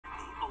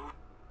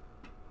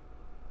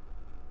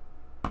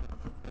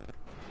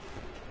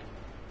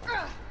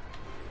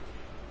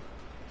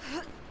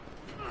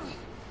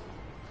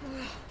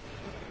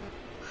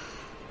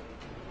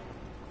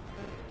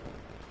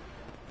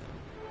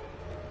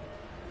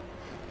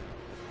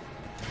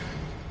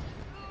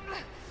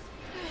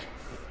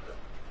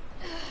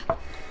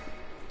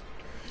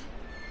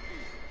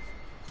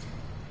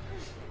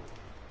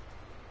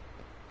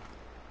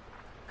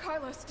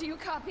Carlos, do you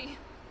copy?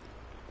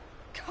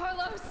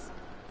 Carlos!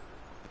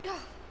 Oh,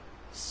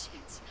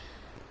 shit.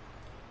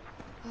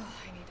 Oh,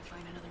 I need to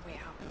find another way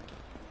out.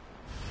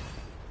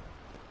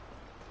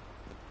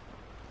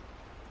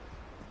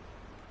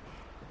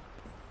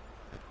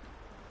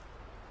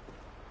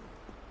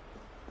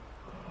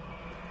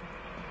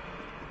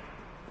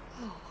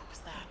 Oh, what was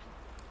that?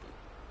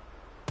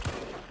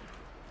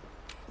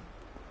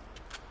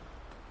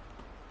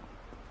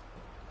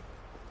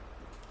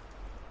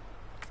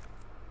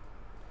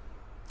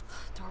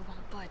 Door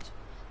won't budge.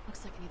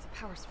 Looks like it needs a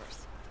power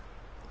source.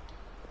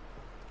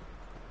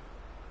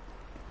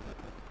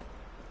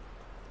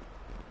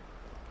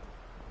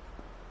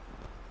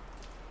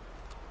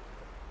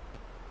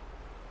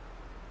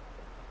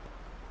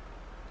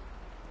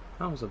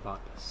 I was about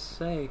to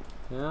say,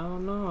 hell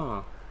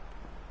no.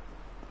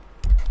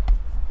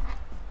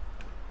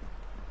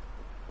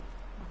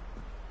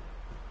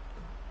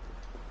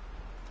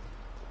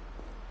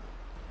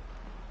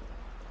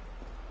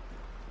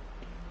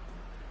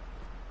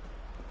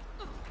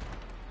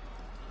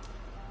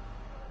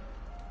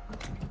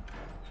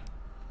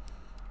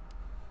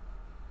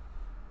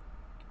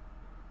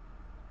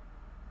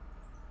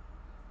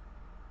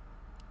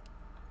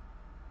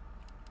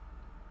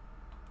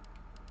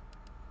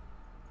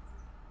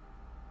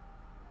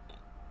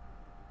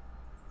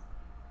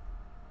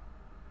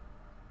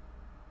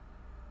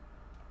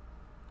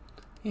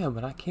 Yeah,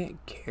 but I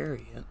can't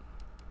carry it.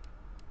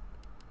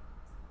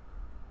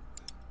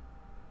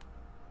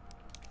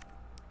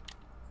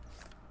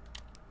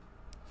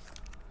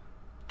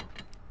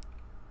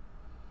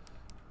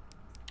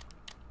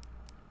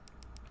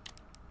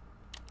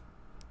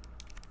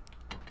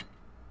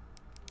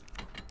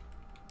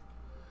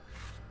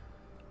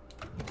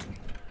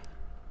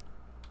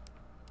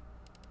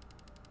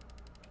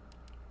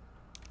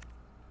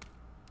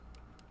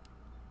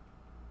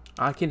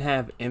 I can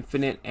have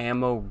infinite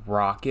ammo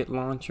rocket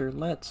launcher.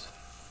 Let's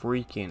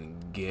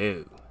freaking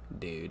go,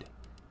 dude.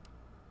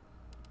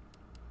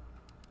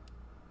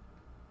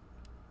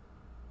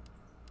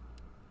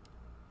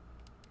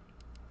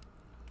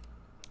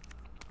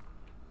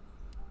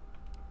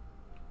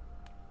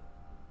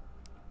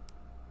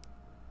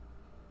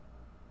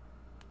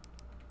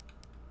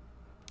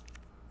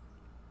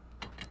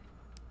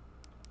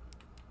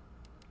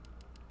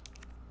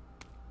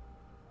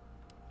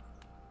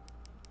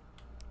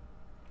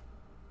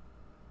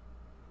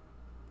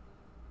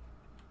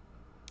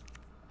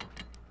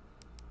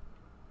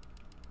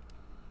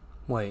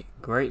 Wait,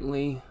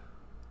 greatly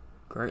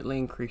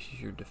increases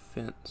your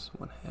defense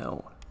when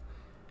held.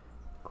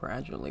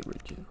 Gradually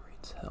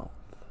regenerates health.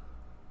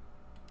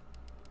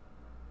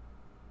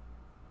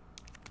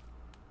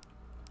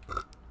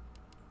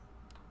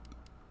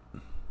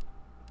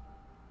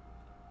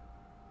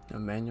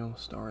 Emmanuel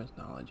Starr's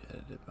knowledge,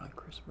 edited by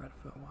Chris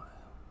Redfield. Wow.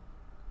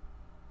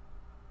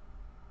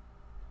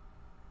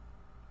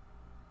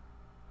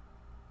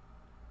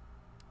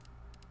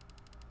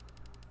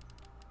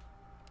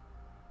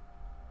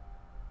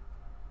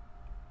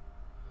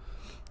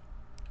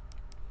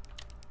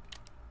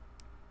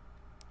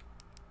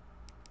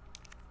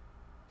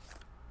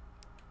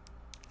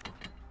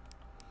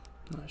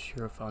 Not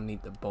sure if I'll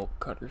need the bolt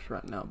cutters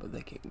right now, but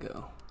they can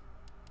go.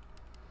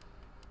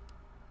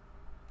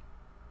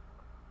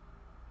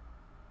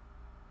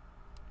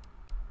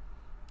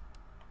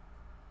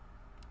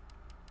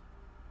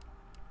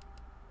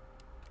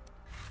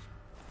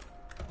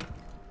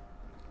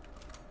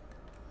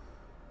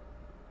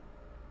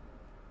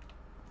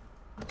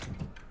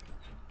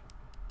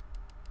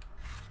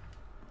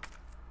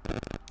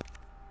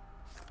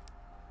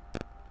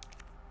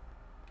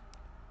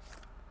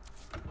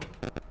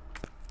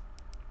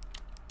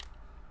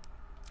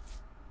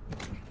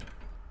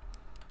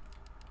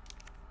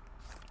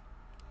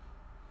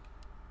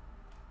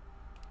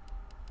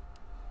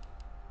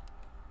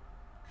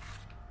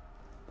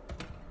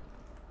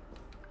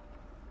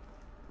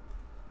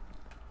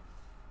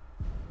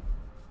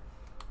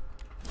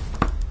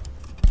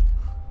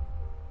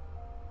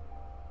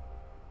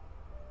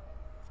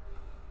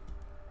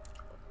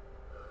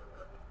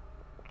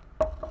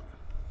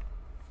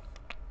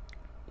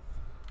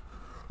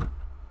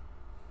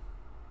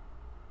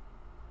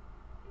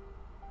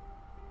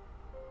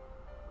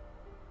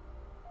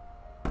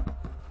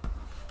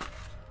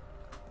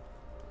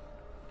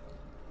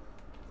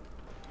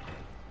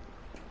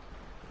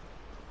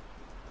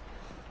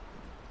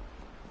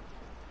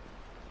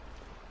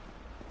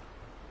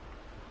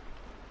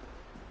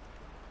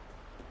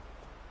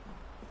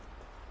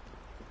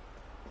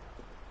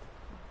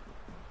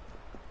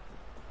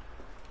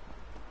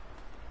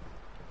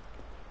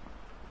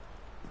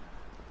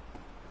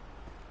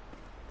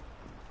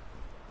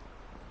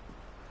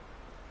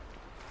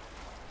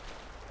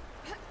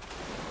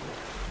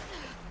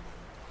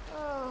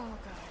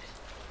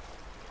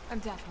 I'm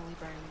definitely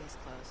burning these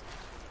clothes.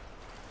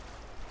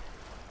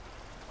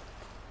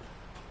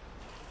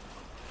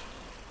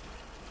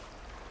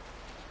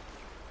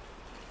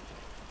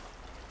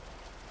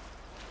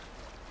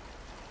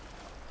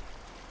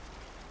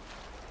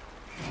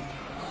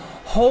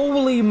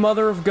 Holy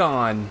mother of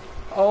God.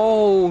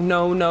 Oh,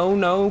 no, no,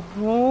 no.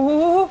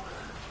 Oh.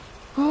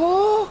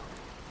 Oh.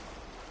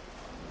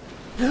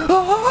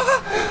 Oh.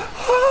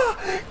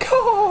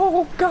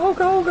 Go, go,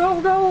 go,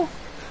 go, go.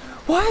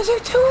 Why is there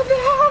two of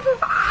them?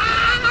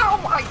 Ah,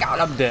 oh my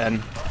God, I'm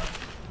dead.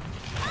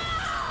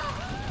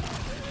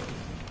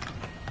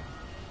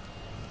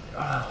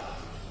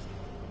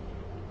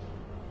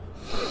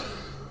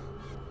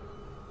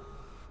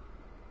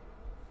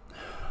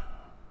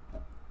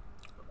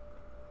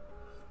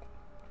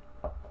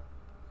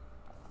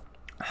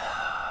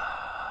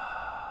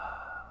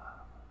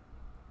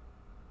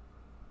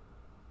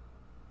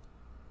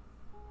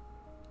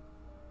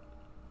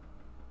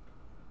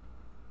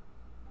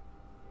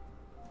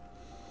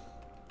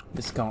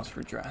 This calls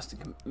for drastic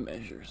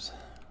measures.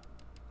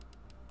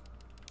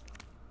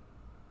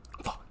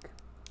 Fuck.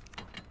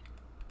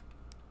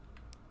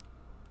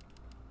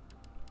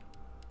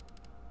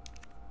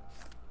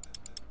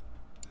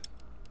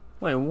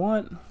 Wait,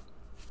 what?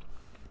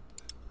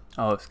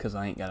 Oh, it's because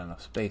I ain't got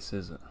enough space,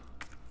 is it?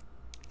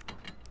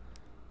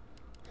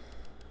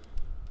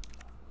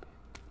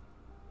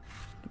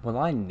 Will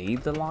I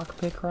need the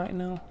lockpick right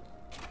now?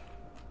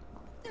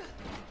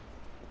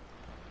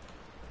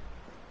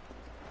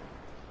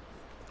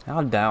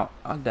 I doubt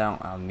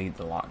I'll need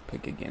the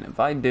lockpick again. If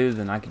I do,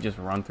 then I could just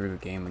run through the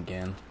game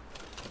again.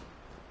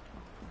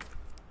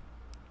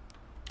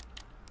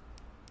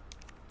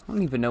 I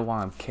don't even know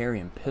why I'm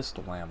carrying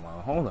pistol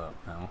ammo. Hold up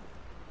now.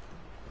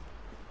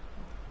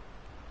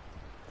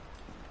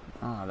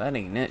 Ah, that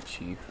ain't it,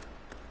 Chief.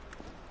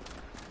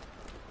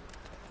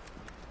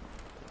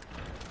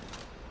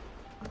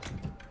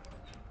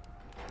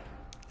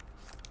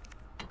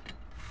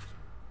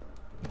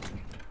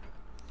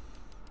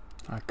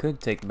 I could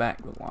take back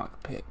the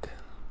lockpick.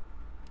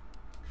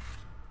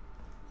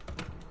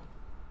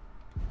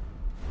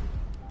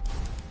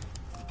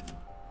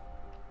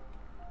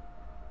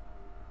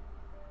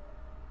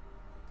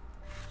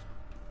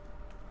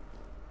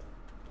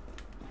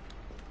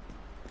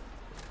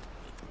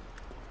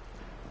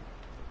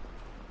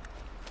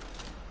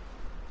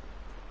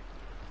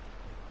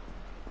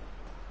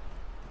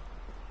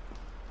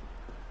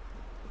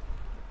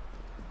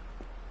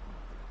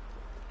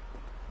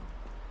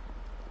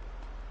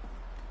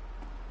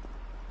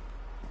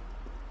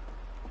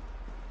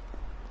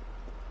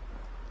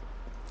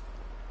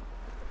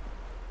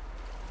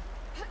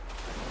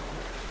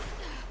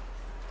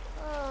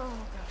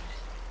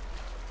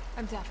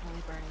 I'm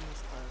definitely burning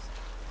these clothes.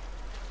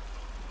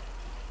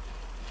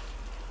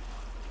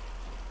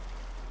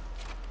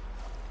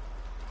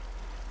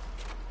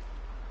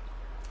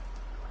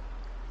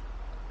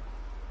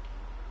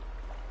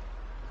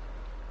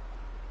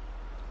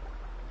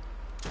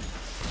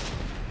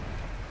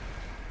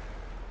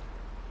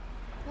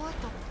 What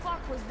the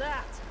fuck was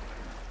that?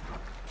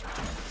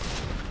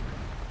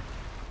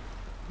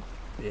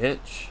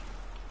 Bitch.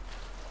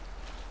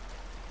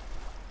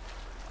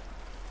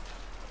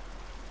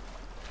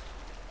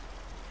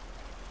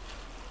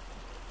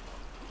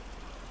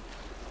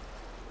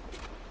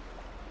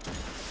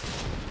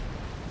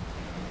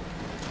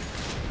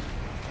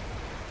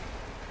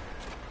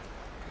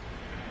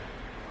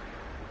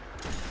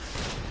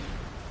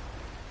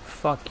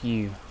 Fuck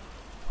you,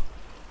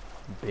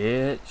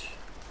 bitch.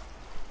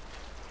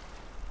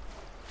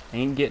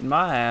 Ain't getting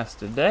my ass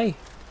today.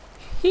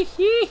 Hee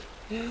hee.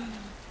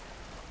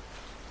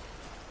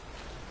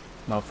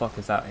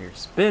 Motherfuckers out here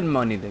spend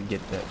money to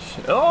get that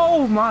shit.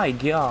 Oh my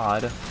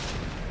God.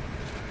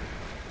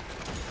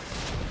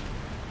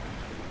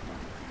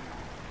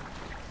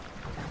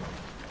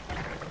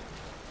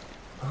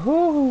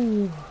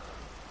 Whoo.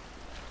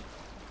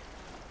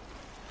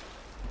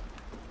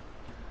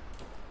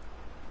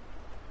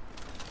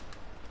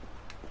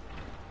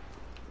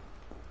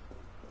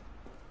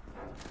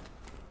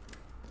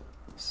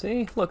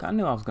 See? Look, I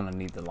knew I was gonna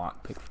need the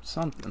lockpick for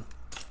something.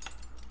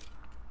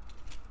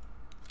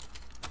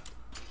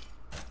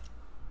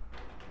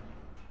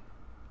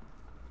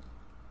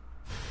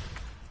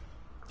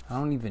 I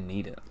don't even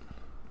need it.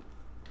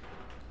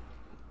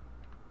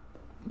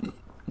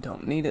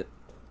 Don't need it.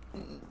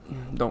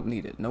 Don't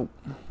need it. Nope.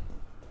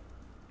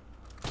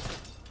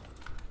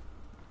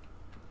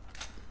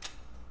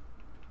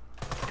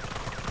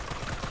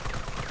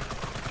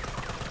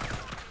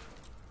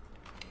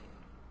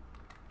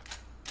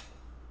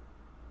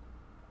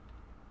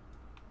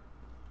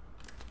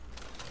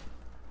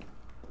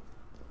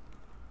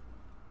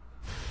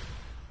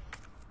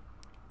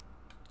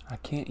 I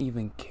can't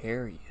even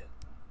carry it.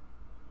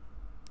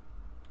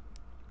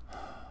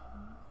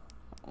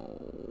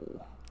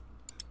 Oh.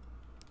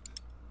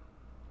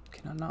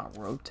 Can I not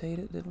rotate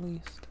it at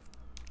least?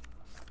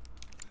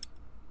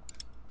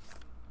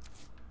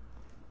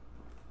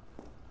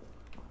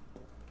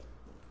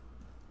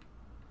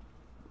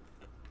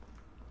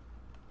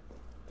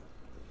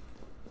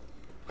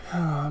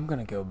 I'm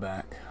gonna go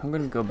back. I'm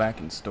gonna go back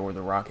and store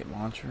the rocket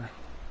launcher.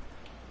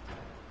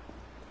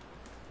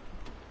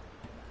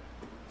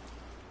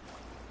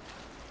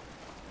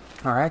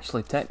 Or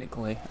actually,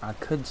 technically, I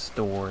could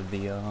store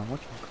the,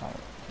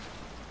 whatchamacallit?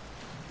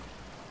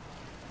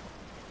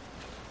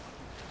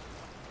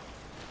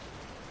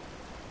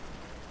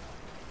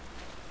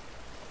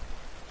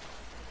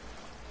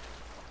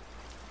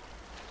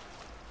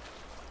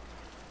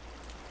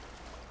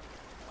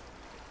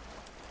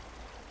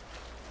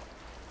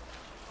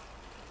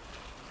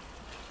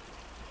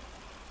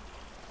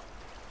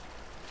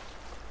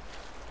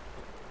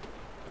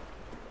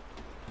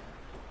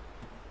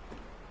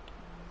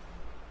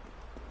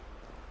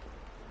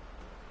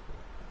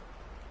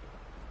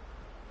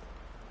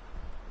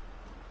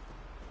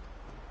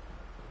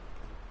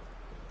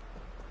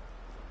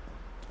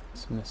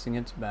 It's missing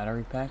its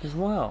battery pack as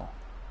well.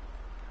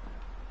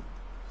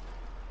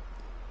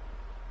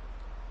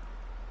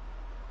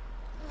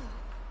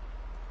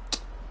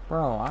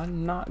 Bro,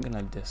 I'm not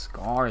gonna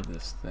discard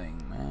this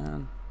thing,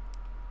 man.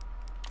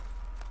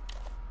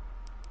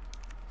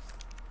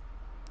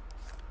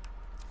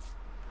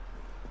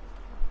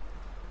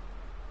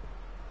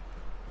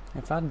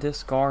 If I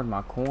discard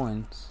my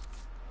coins,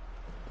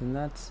 then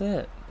that's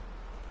it.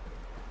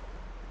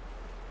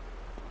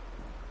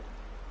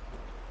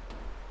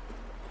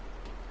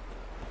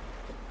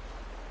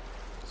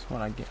 That's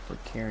what I get for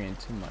carrying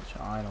too much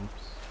items.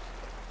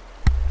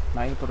 Am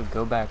I able to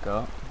go back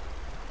up?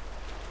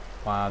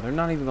 Wow, they're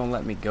not even gonna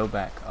let me go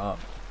back up.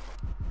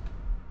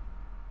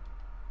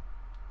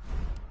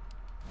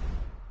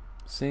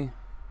 See?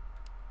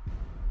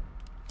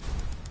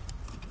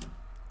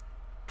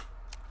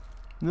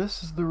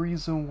 This is the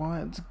reason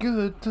why it's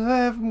good to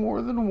have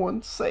more than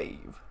one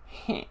save.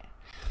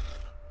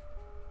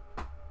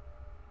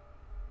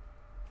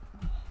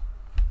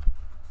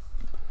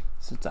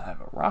 Since I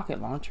have a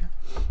rocket launcher,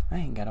 I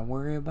ain't gotta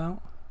worry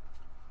about...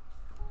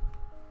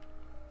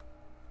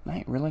 I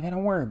ain't really gotta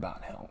worry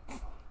about health.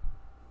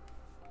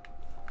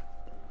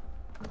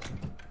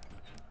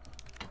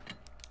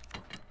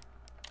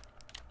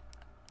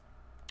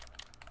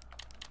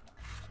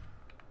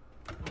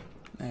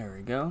 There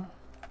we go.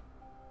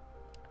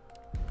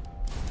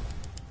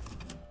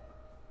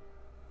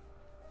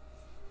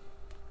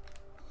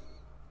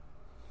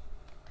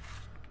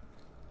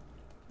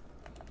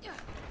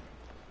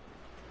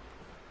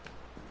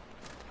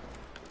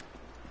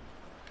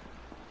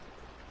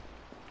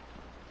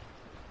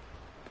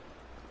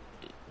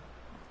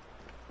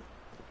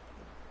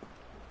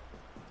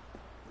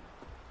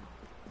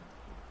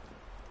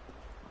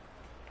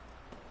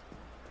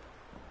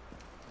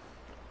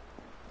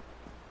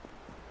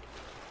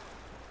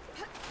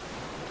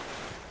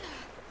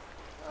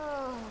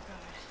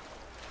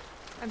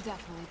 I'm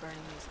definitely burning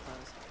these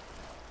clothes.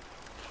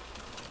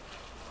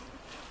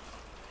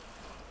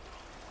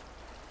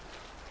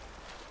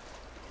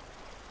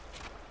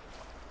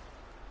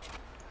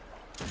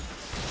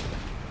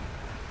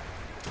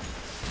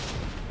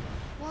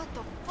 What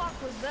the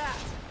fuck was that?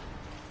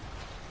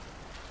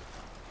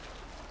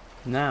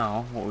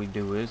 Now, what we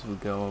do is we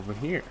go over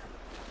here.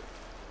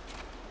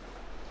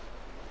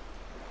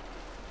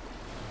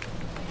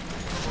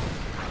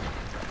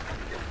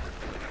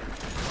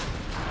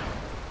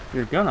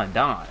 You're gonna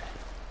die.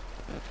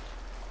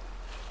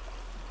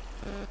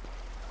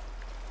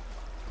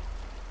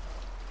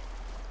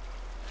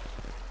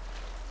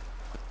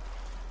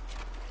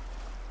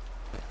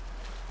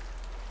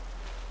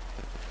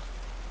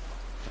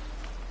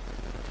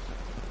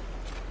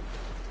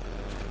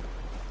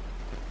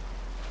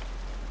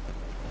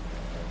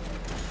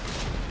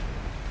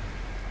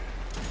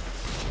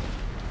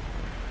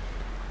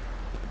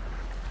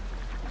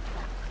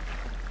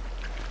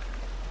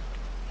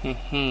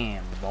 Heh,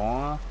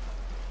 boy.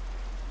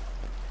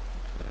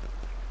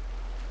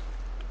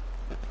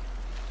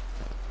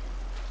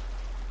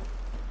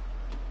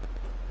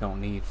 Don't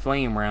need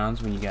flame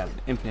rounds when you got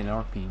an infinite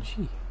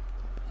RPG.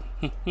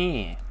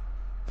 Heh.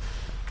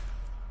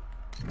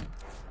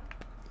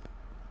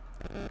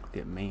 Look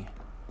at me.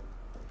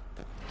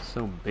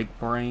 So big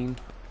brain.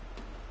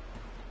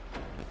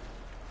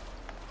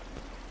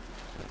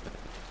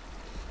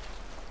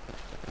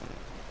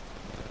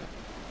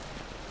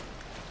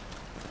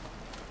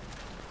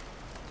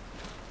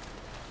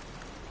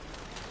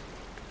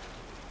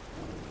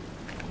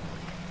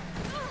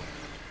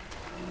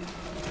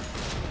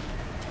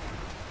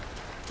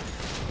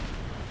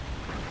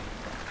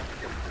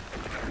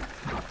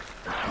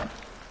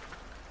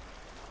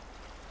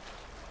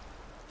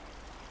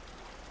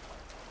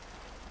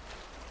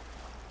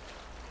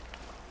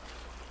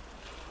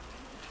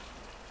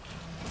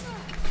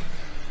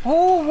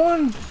 Oh,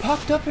 one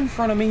popped up in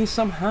front of me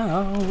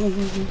somehow.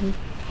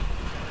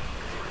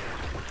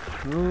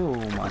 Oh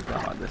my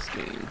god, this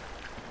game.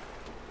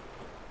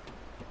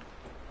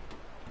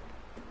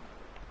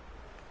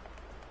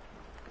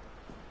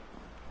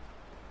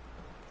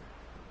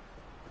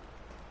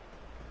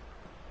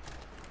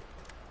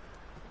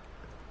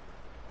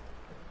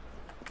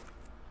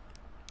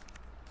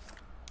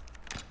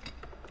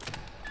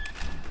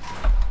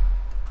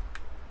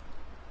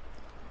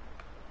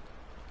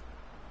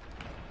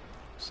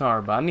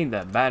 Sorry, but I need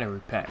that battery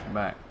pack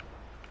back.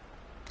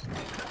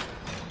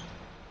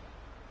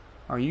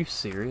 Are you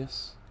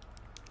serious?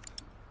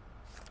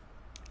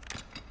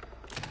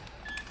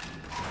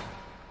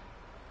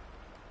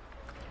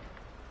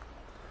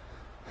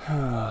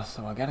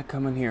 So I gotta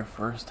come in here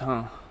first,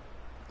 huh?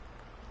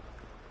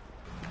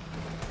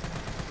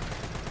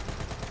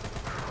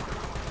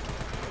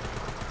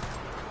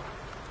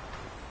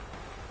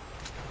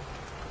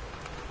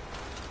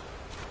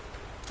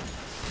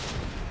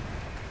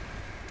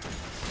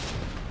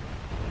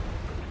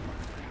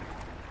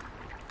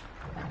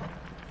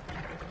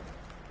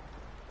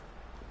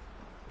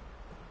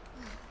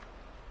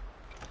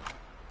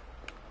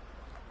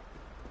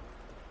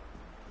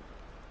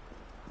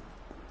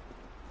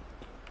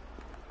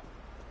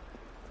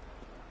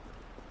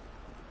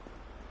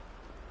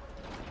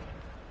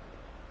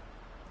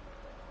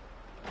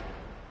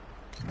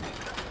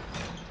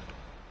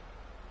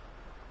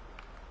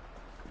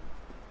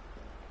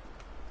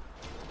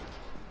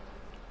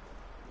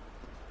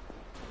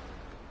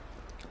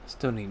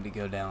 Still need to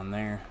go down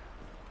there.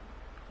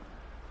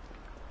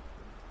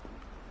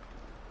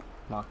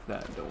 Lock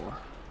that door.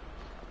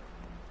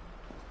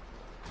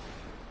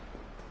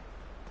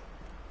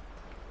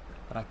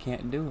 But I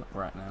can't do it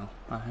right now.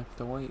 I have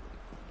to wait.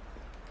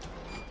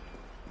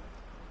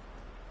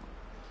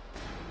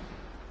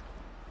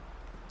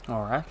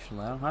 Or actually,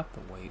 I don't have to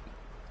wait.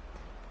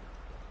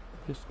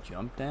 Just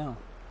jump down.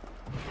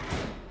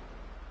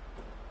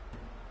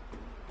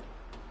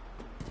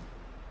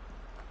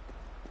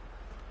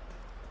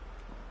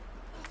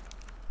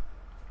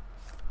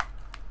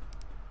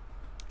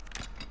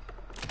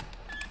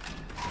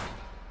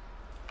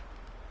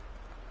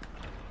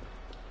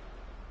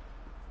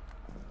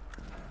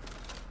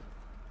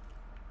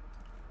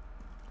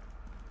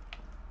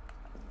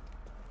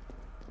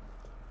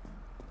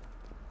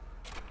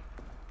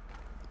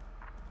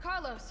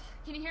 Carlos,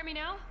 can you hear me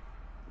now?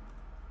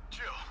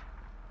 Jill.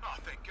 Oh,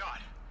 thank God.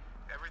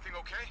 Everything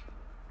okay?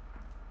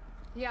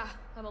 Yeah,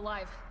 I'm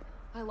alive.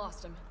 I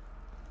lost him.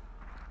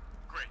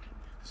 Great.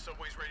 The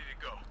subway's ready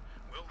to go.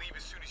 We'll leave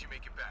as soon as you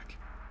make it back.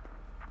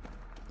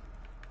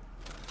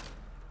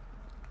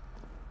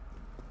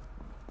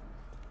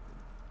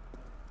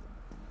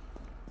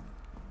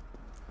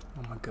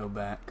 I'm gonna go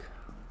back.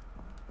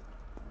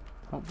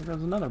 Oh,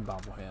 there's another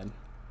bobblehead.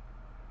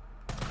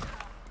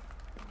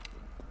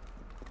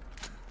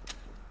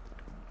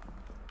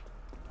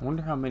 I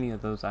wonder how many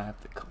of those I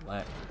have to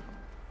collect.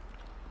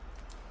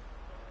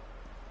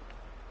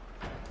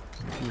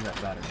 Give me that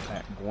battery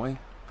pack, boy.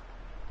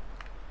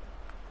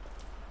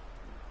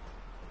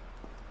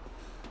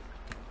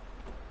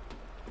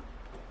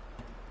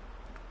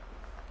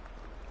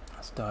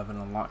 I still haven't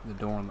unlocked the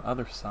door on the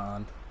other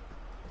side.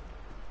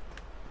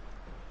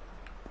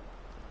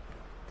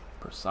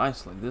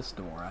 Precisely this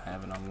door I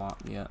haven't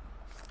unlocked yet.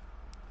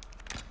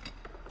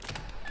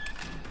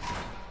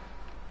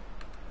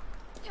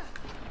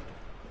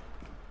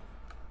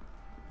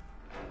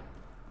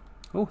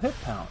 Oh, hip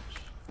pouch.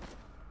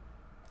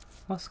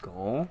 Let's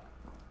go.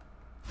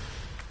 I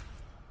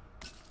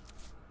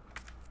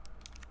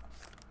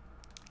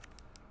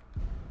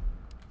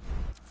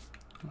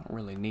don't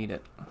really need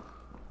it.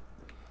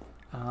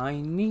 I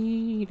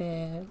need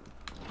it.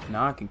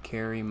 Now I can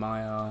carry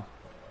my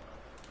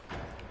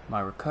my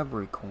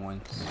recovery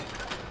coins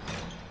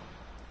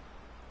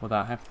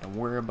without having to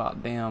worry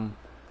about damn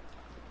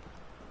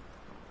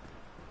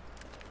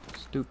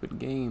stupid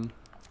game.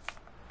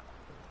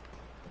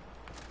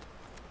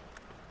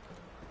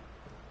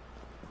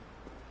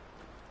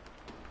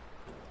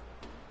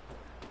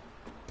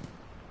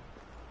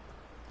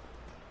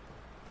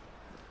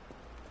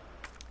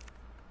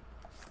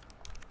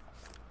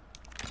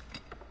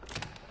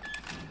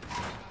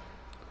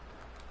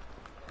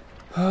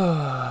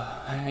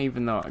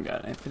 Even though I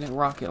got an infinite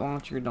rocket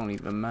launcher, it don't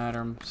even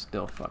matter. I'm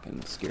still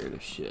fucking scared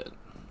as shit.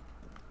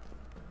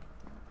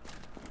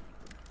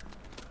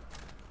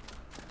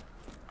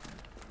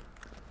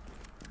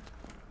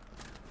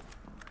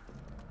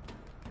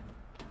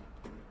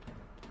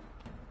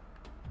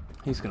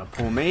 He's gonna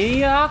pull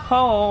me.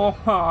 Oh,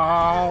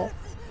 oh,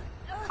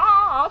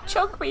 oh,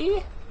 choke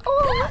me.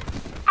 Oh,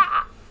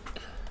 ah.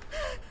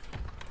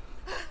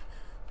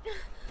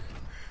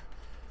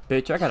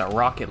 Bitch, I got a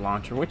rocket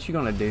launcher. What you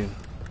gonna do?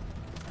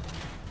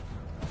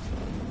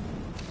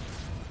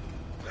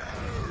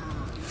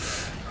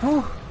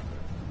 Whew.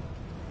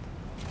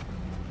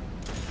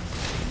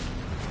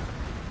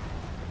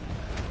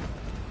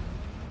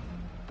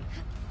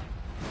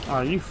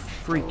 Oh, you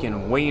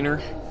freaking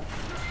wiener.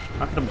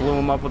 I could have blew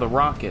him up with a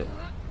rocket.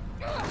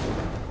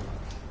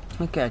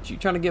 Look at you,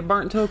 trying to get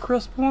burnt to a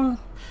crisp one?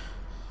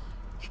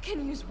 He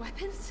can use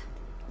weapons?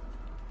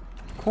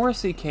 Of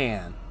course he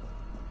can.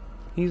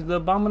 He's the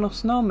abominable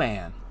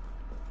snowman.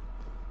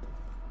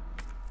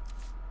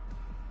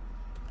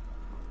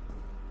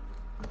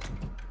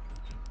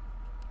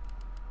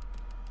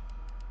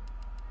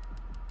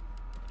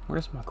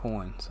 Where's my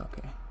coins?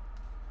 Okay.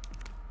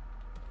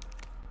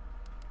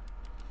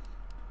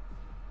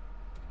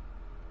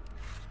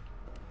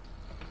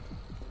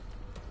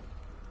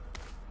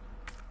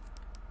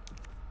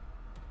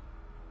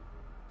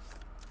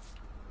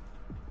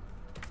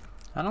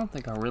 I don't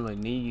think I really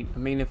need... I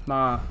mean, if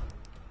my...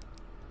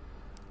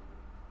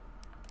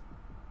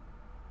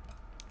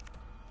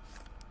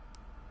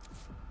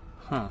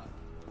 Huh.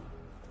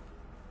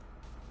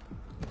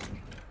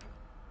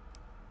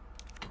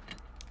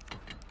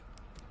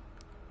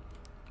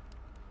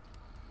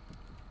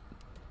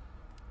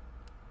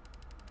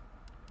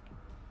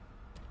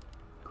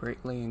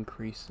 Greatly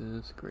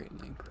increases,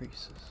 greatly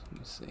increases.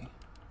 Let me see.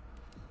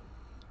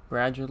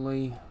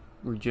 Gradually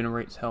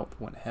regenerates health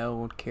when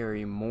held.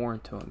 Carry more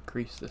to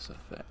increase this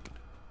effect.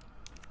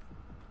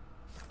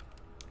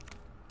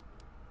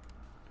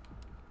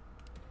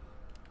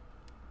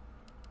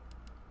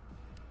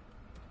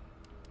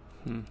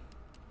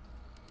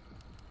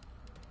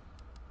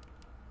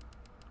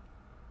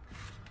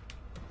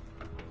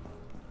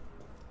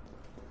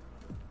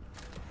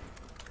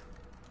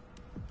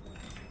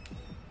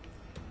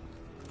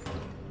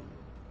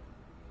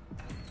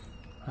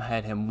 I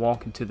had him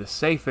walk into the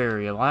safe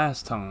area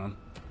last time.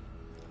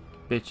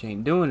 Bitch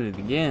ain't doing it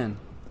again.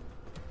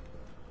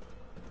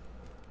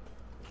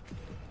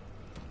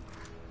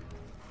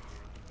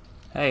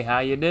 Hey, how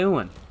you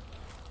doing?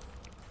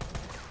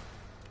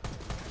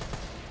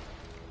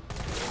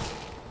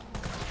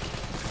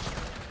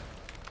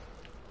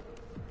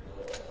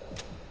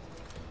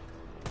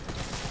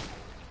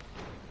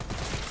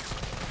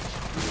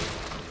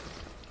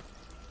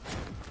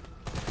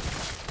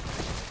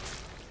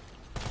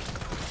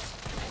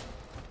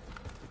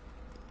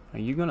 Are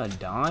you gonna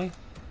die?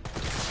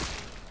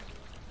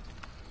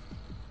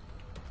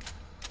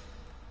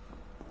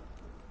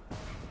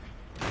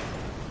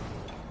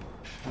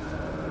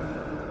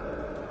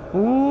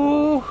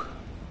 Ooh!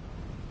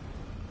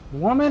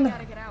 Woman!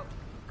 Gotta get out.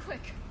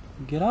 Quick.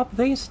 Get up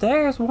these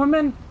stairs,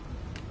 woman!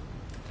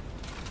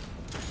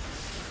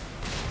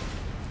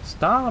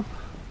 Stop!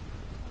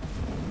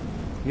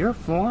 Your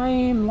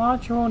flame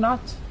launcher will not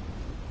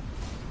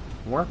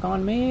work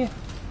on me.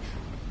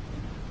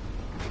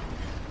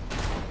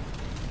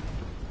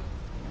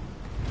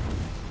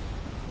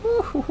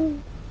 Woohoo!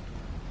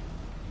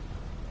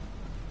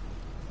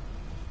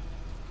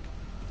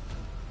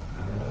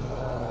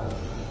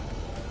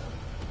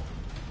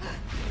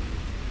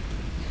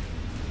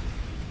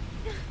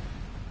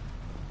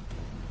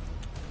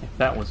 If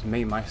that was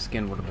me, my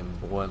skin would have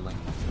been boiling.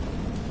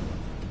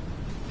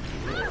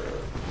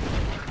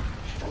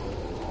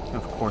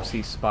 Of course,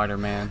 he's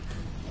Spider-Man.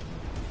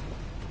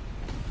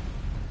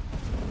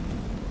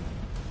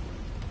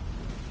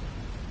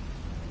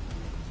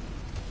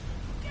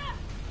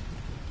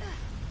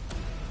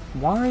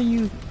 Why are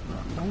you...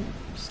 Don't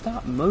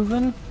stop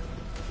moving.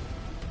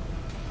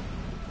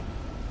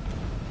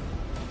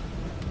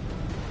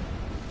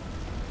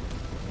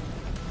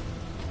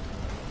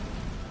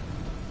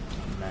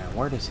 Man,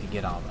 where does he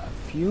get all that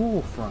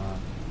fuel from?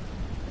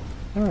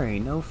 There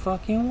ain't no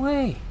fucking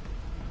way.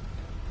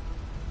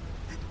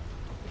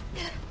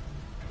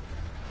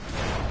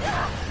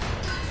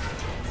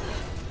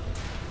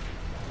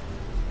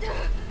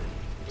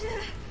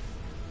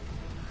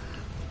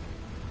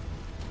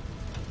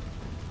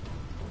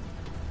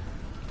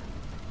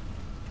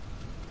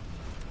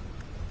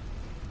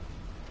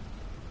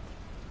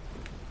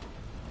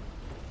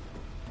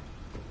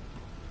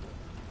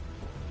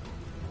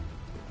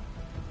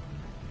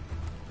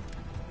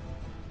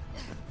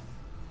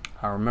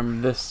 I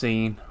remember this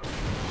scene.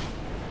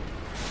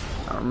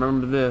 I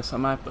remember this. I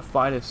might have to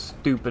fight his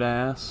stupid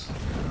ass.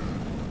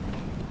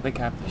 I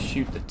think I have to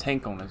shoot the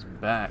tank on his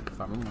back, if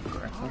I remember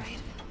correctly. Alright.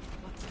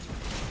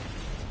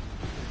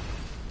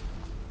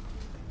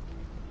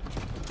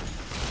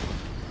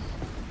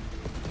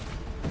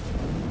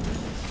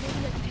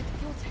 Maybe I can hit the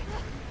fuel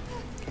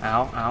tank.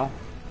 Ow, ow.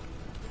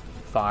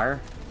 Fire.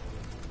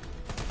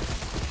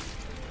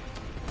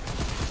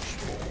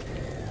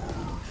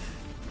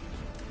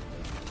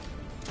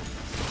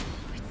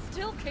 It's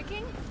still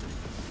kicking?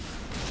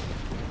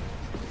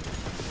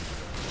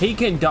 He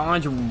can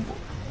dodge.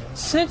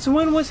 Since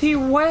when was he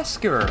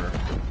Wesker?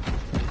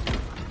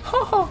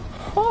 Ho ho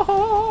ho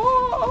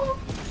ho!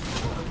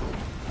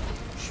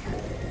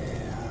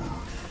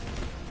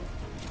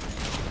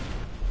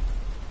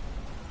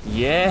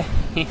 Yeah.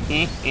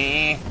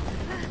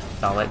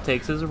 All that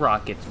takes is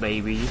rockets,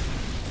 baby.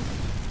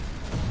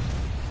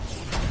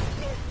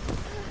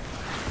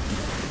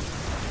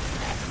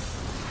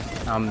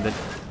 I'm the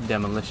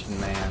Demolition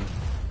Man.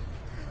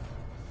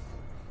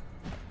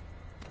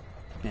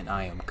 And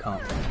I am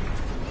coming.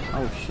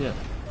 Oh shit.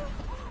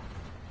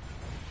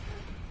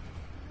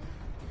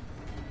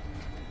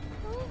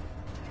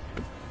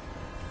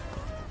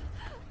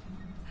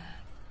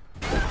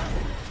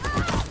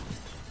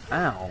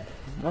 Ow.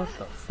 What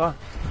the fuck?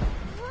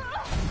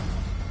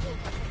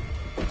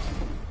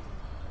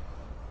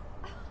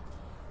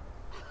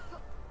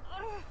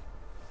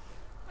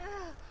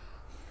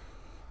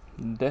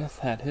 Death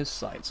had his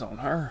sights on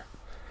her.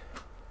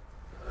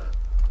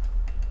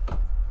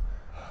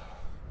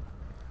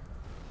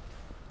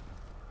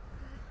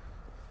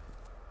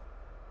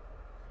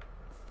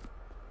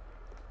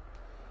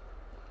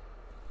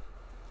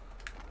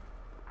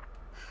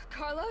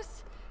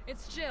 Carlos?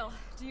 It's Jill.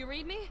 Do you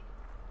read me?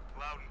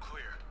 Loud and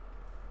clear.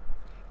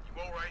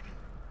 You alright?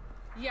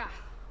 Yeah.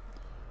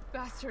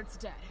 Bastard's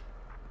dead.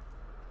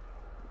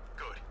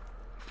 Good.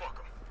 Fuck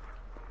him.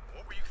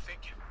 What were you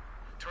thinking?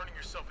 Turning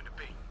yourself into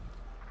bait.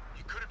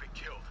 You could have been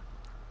killed.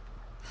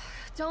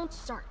 Don't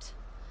start.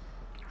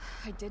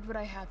 I did what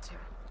I had to.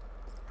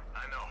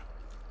 I know.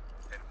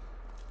 And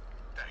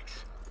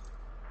thanks.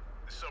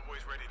 The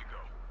subway's ready to go.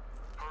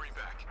 Hurry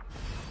back.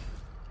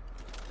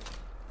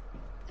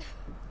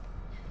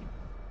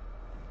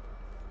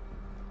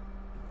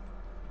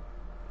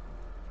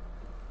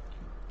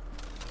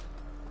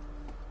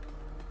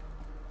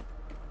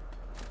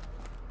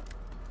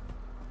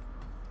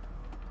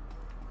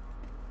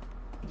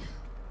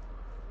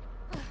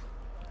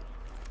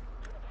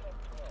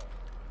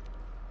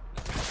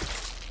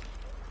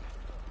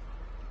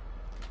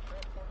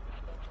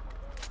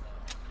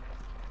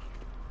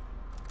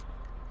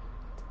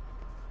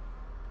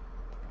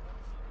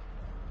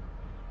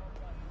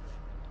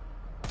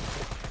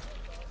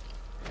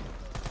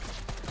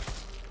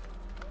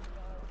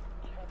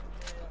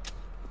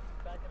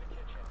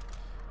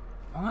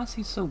 Why is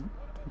he so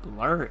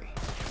blurry?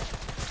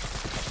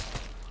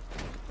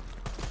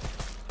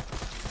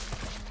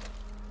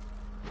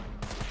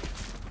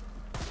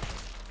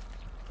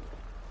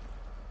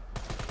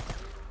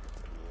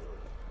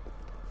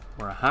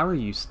 Bro, how are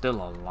you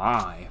still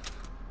alive?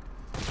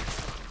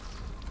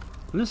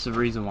 And this is the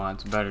reason why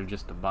it's better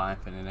just to buy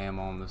infinite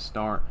ammo on the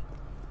start.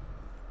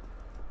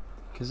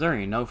 Cause there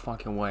ain't no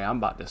fucking way I'm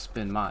about to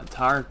spend my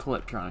entire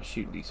clip trying to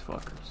shoot these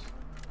fuckers.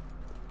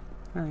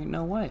 There ain't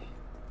no way.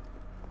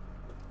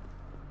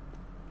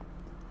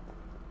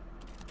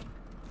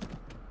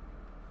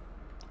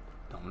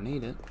 Don't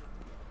need it.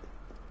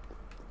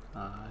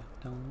 I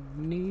don't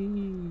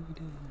need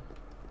it.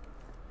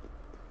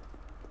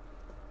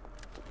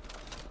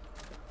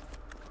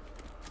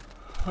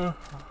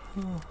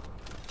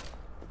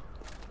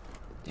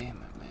 Damn it,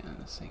 man,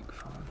 this ain't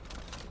fun.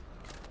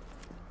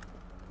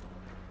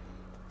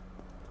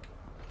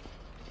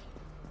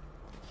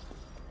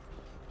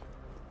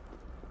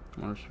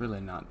 Well, it's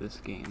really not this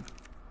game.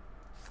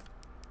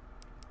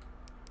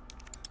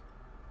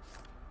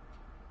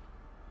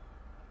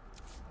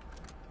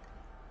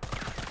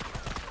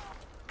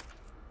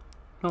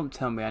 Don't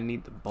tell me I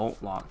need the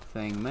bolt lock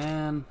thing,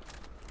 man.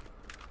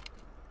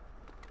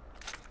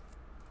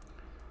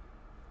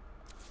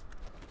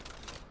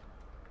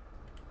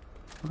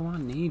 What do I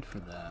need for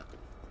that?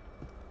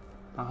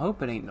 I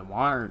hope it ain't the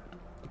wire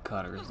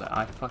cutters that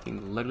I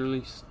fucking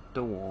literally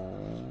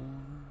stole.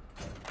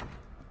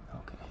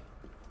 Okay.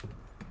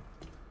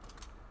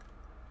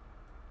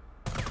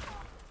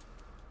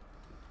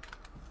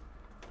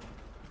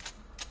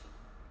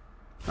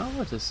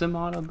 Oh, it's a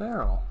semi-auto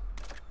barrel.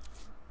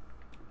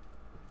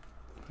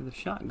 For the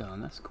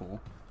shotgun, that's cool.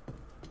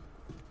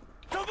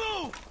 Don't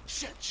move!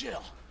 Shit,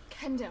 chill.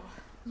 Kendo,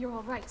 you're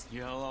all right.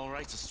 Yeah, all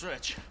right's a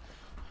stretch.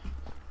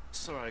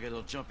 Sorry, I got a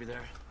little jumpy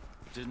there.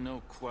 Didn't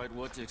know quite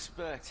what to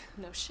expect.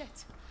 No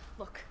shit.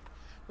 Look,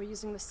 we're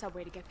using the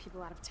subway to get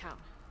people out of town.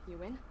 You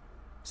in?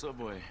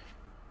 Subway.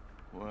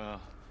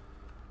 Well,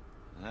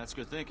 that's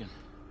good thinking.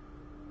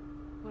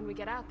 When we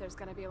get out, there's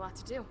gonna be a lot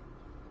to do.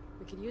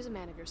 We could use a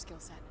man of your skill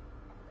set.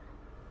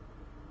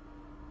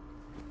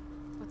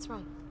 What's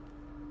wrong?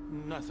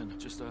 Nothing.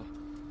 Just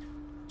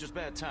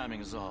bad timing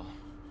is all.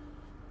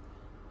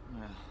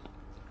 Yeah.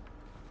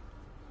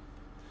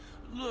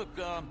 Look,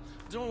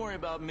 don't worry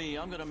about me.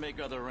 I'm gonna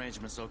make other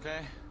arrangements,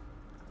 okay?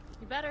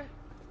 You better.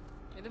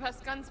 You're the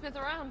best gunsmith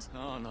around.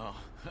 Oh, no.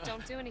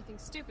 Don't do anything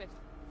stupid.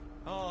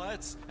 Oh,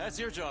 that's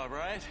your job,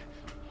 right?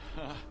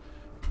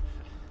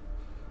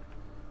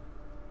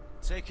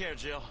 Take care,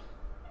 Jill.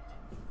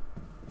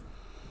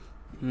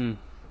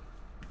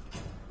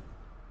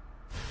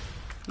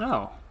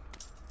 Oh.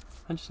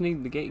 I just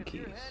need the gate If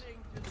keys. you're heading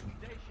to the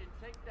station,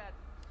 take that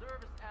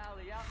service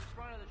alley out in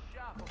front of the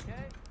shop,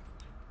 okay?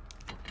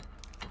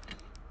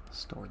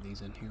 Store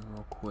these in here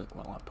real quick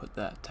while I put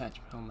that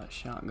attachment on that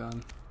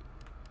shotgun.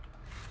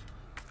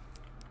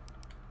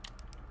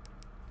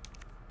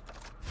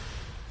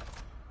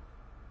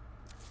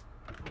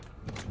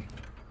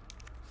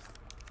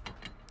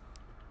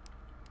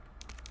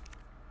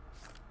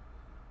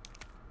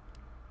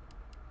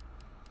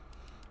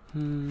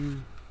 The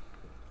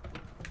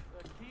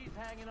key's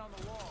hanging on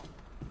the wall.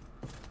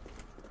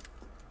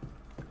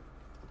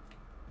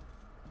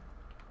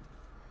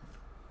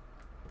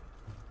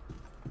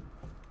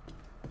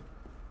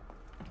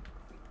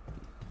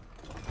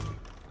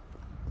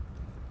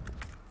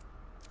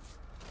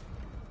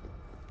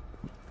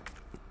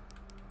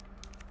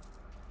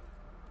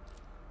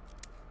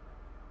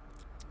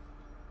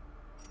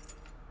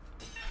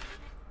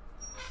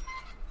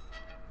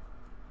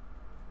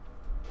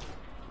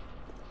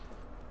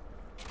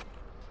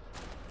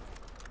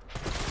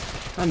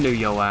 I knew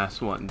your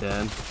ass wasn't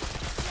dead.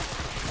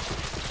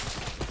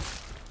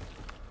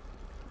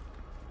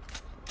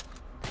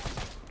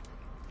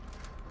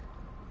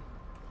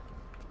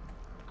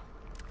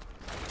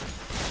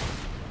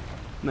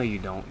 No, you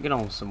don't. Get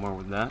on somewhere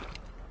with that.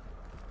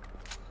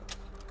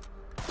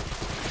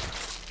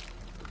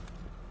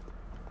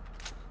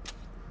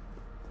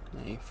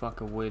 I ain't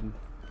fucking with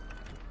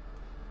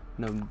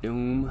no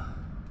Doom.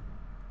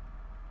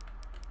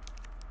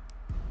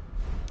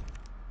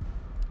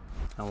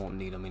 I won't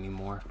need them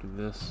anymore after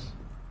this.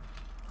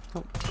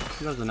 Oh,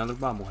 there's another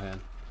bobblehead.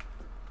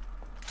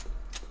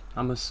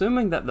 I'm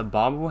assuming that the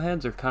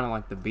bobbleheads are kind of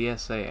like the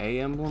BSAA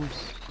emblems.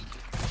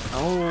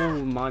 Oh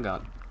my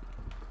god.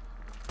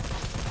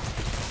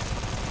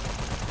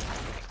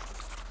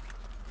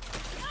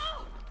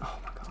 Oh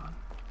my god.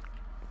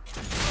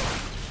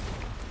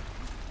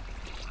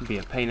 Be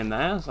a pain in the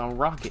ass, I'll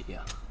rocket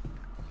ya.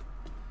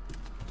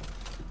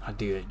 I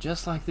do it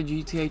just like the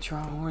GTA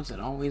tryhards that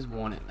always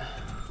want it.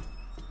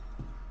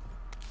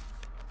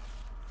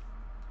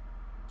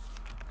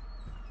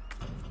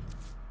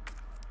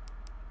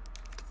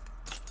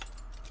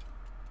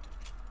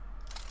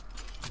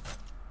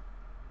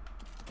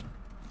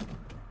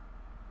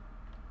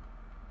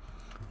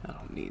 I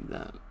don't need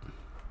that.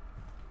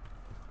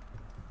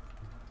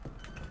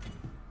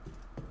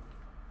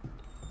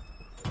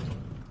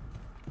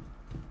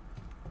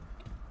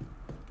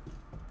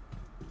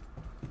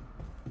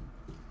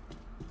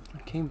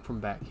 came from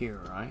back here,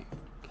 right?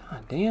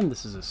 God damn,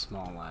 this is a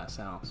small ass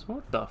house.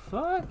 What the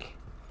fuck?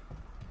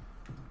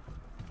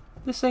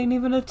 This ain't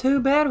even a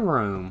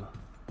 2-bedroom.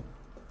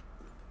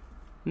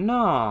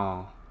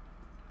 No.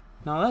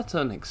 No, that's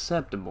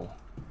unacceptable.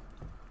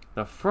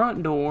 The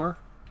front door.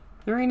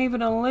 There ain't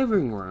even a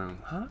living room.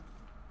 Huh?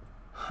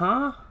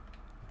 Huh?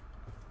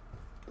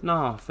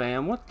 Nah,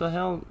 fam. What the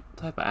hell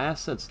type of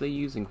assets they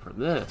using for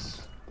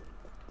this?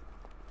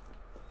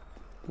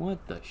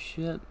 What the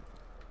shit?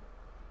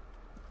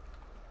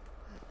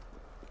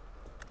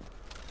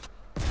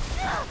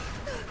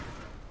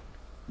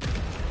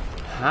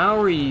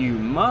 How are you,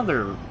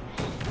 motherfucker?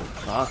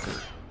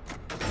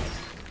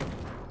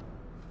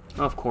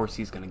 Of course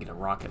he's gonna get a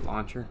rocket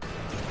launcher.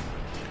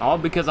 All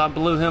because I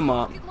blew him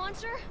up. Rocket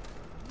launcher?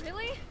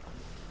 Really?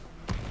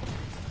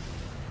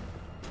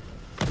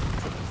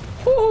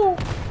 Woo!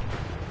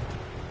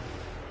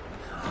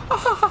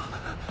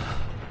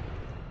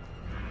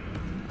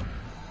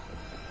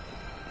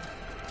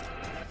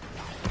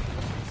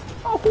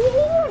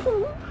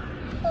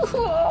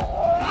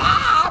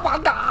 Oh my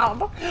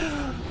god!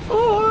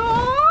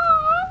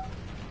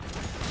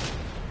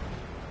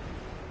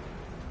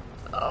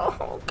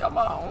 Oh, come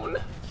on.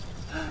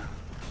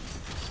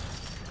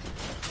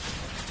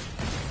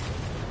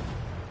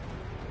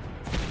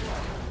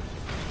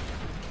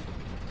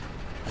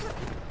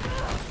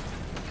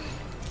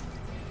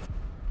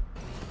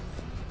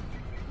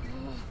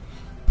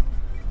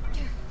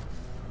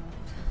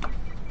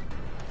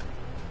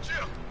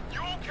 Jill,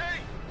 you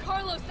okay?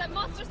 Carlos, that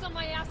monster's on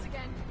my ass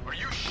again. Are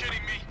you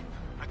shitting me?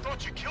 I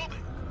thought you killed it.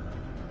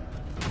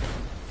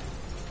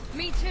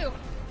 Me too.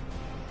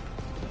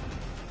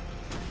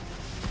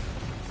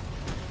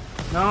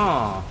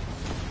 No.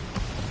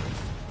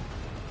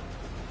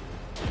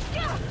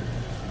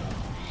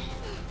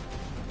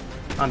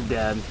 I'm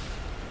dead.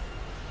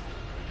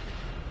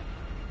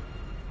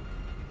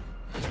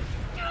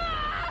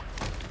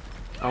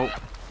 Oh.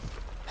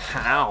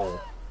 How?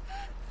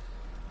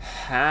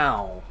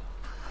 How?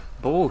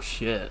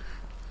 Bullshit.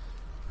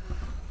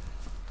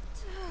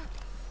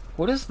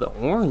 What does the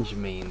orange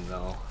mean,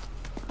 though?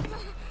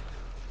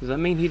 Does that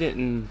mean he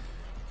didn't...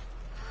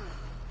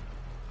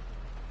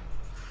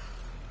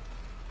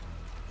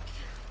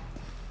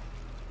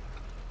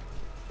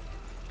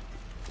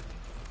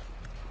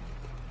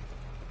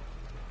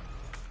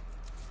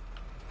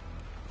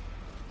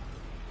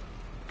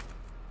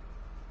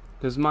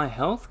 Does my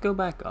health go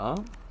back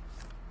up?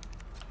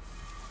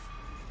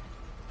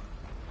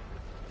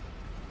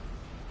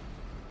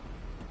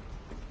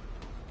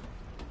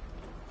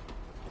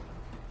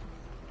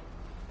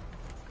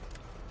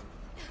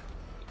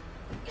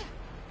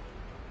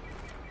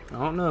 I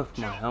don't know if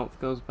my health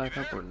goes back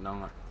up or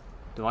not.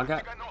 Do I I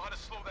got... think I know how to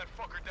slow that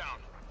fucker down.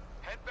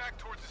 Head back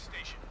towards the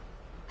station.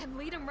 And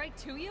lead him right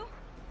to you?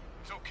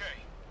 It's okay.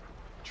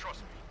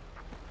 Trust me.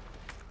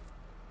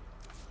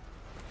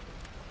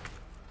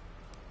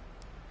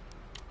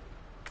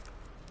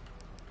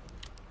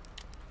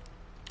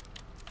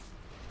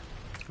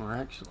 Or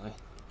actually...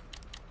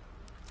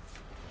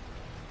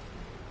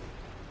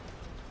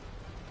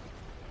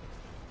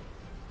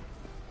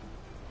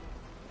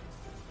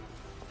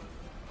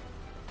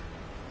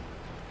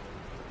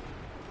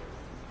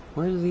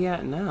 Where is he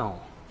at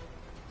now?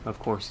 Of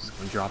course he's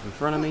gonna drop in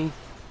front of me.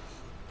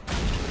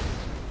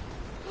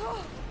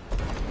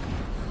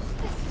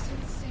 This is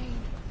insane.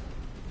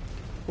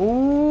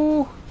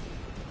 Ooh!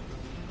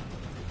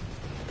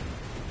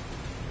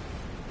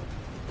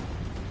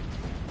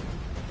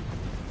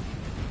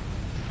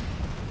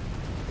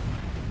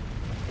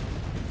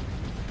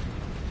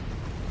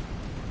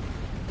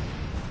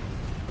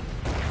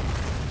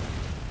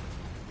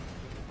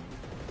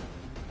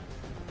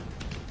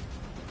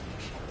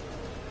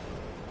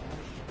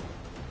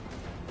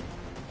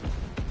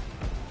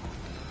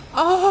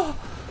 Oh!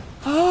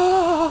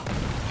 Oh!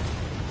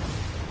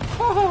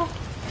 Oh!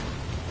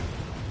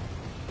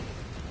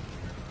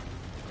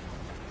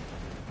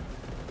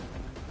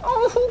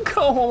 Oh,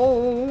 go!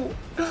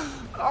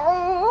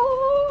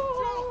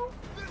 Oh!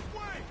 This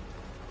way!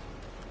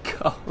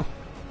 Go!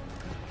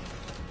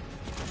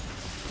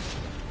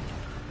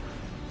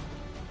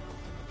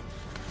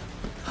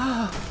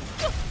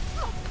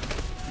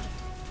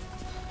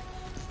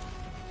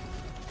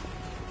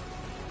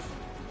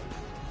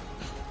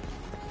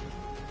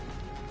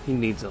 He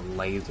needs a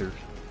laser.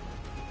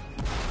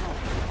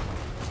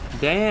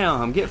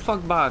 Damn, get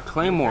fucked by a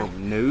claymore,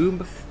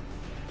 noob.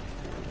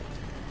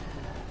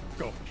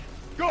 Go!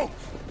 Go!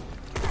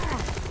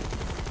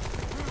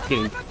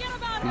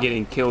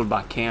 Getting killed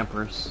by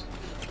campers.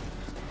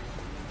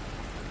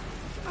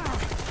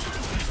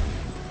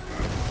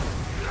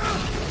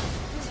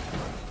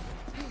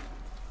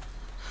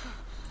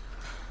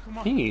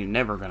 He ain't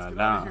never gonna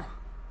die.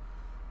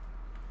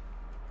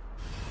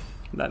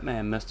 That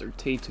man, Mr.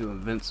 T2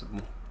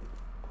 Invincible.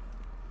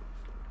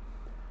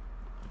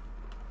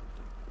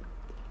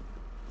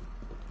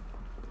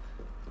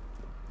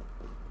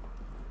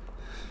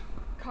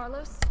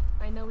 Carlos,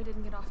 I know we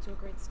didn't get off to a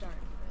great start,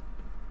 but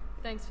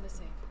thanks for the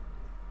save.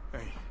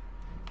 Hey,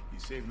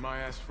 saved my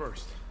ass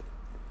first.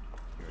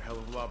 You're a hell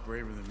of a lot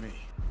braver than me.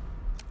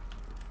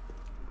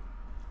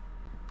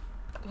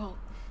 Well,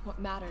 what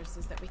matters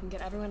is that we can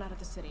get everyone out of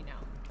the city now.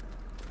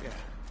 Yeah,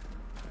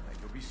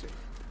 you'll be safe.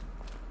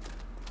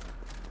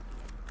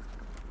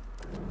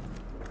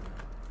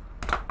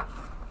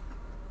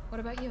 What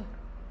about you?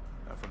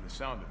 From the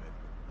sound of it,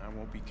 I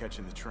won't be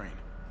catching the train.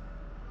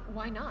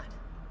 Why not?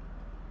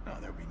 No,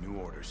 there'll be new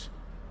orders.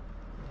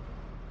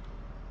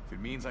 If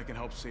it means I can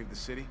help save the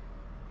city,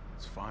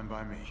 it's fine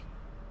by me.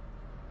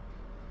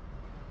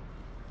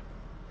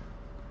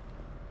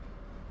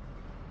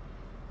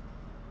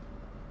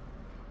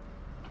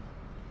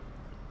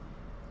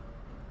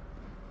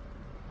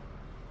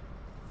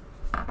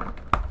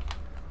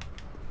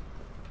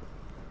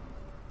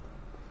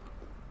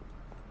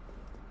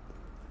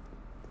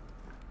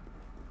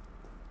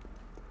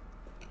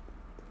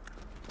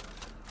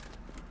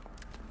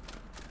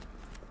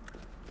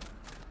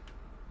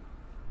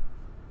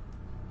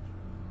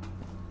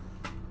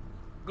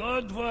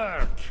 Good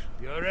work.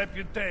 Your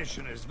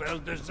reputation is well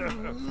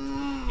deserved.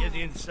 Get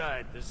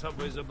inside. The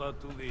subway's about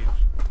to leave.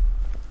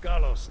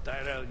 Carlos,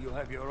 Tyrell, you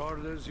have your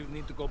orders. You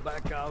need to go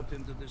back out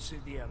into the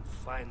city and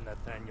find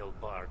Nathaniel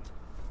Bard.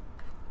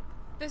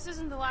 This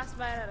isn't the last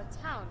bite out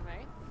of town,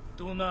 right?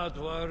 Do not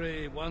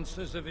worry. Once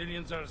the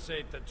civilians are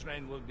safe, the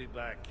train will be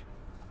back.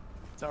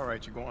 It's all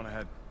right, you go on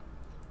ahead.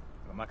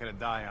 I'm not gonna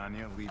die on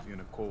you, leave you in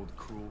a cold,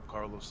 cruel,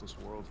 Carlosless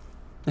world.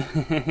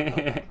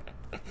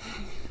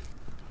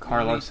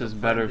 Carlos is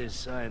better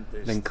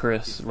than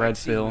Chris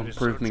Redfield.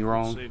 Prove me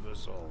wrong.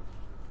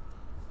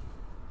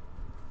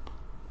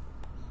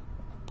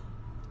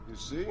 You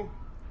see?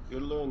 You're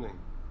learning.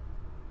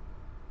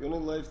 The only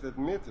life that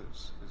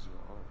matters is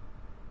your own.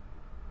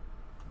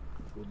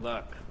 Good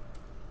luck.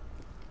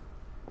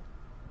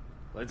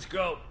 Let's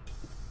go.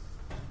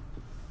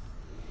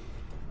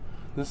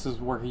 This is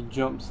where he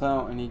jumps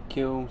out and he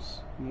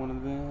kills one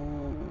of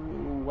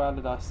them. Why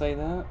did I say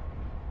that?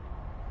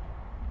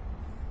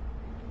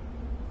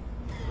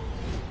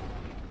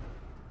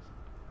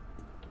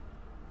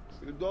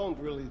 You don't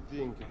really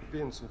think a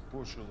pencil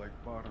pusher like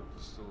Bard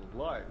is still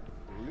alive,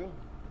 do you?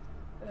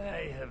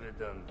 I have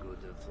it on good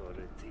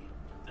authority.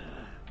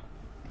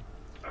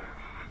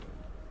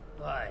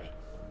 Why?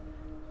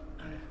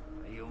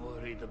 Are you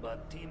worried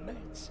about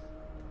teammates?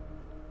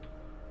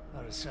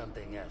 Or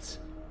something else?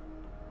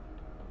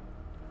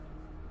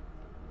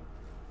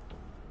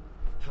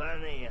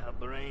 Funny how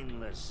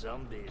brainless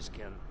zombies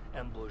can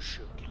ambush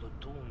a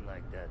platoon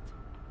like that.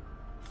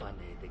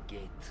 Funny the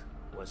gate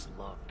was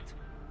locked.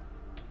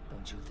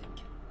 Don't you think?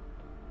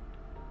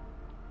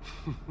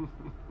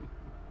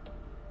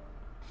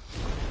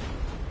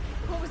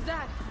 What was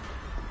that?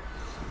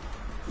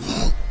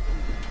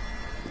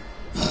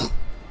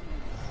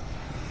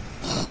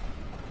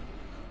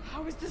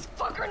 How is this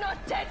fucker not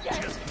dead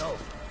yet? Just know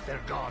they're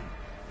gone.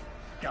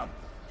 Come,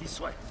 this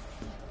way.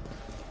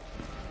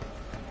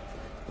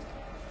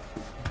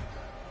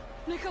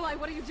 Nikolai,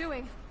 what are you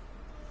doing?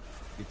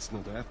 It's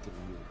not after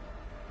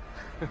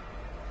you.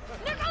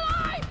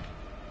 Nikolai!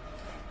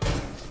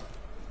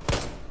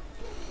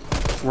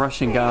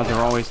 Russian guys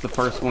are always the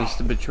first ones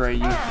to betray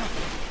you.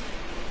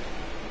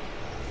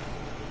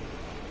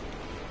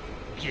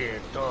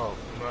 Get off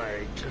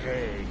my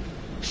train,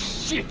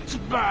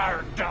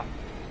 shitbird!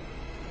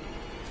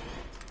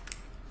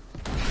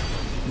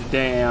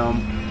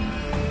 Damn.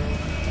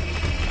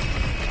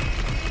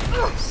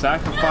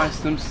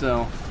 Sacrificed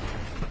himself.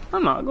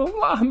 I'm not gonna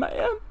lie,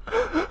 man.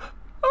 I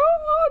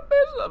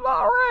miss him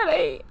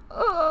already.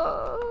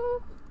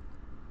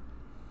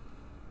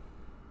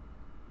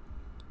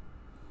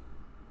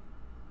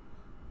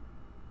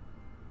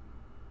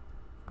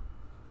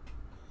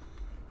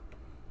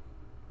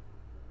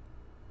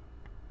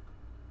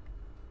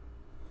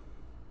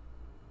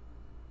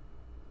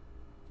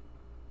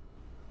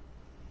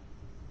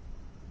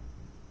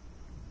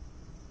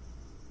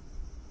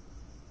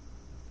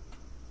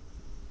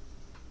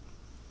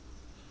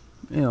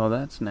 Ew,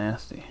 that's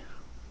nasty.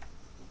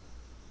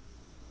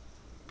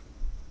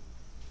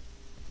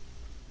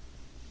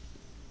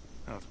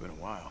 Oh, it's been a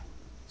while.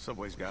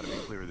 Subway's gotta be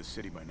clear of the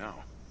city by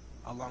now.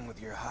 Along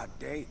with your hot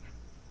date.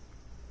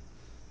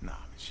 Nah,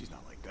 she's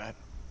not like that.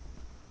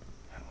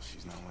 Hell,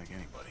 she's not like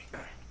anybody.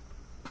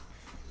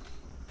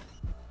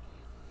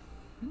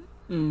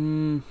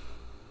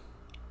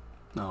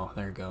 Oh,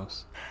 there it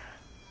goes.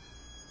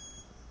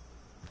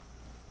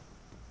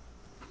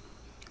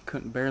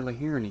 Couldn't barely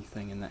hear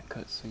anything in that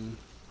cutscene.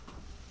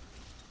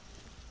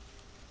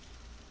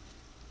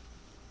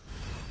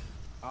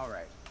 All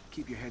right,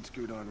 keep your head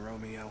screwed on,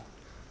 Romeo.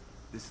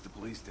 This is the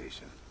police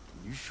station.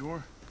 You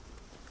sure?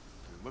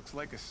 It looks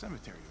like a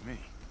cemetery to me.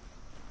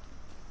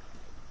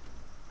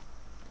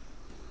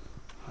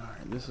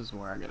 Alright, this is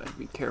where I gotta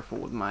be careful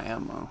with my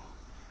ammo.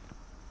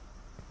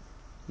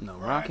 No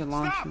rocket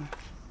launcher.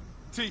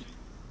 T.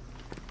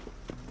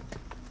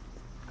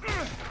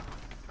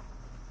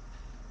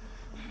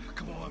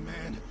 Come on,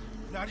 man.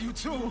 Not you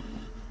too.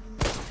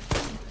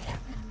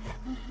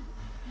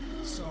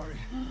 Sorry.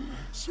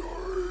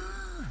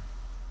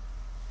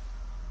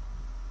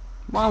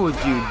 Why would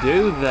you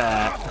do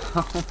that?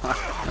 Oh my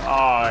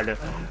god.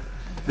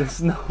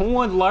 Does no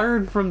one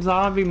learn from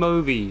zombie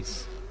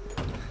movies?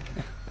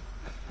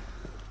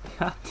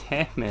 God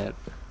damn it.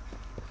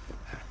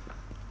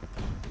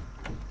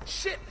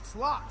 Shit, it's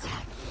locked.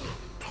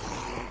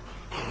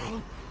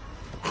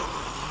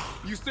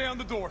 You stay on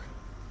the door.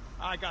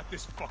 I got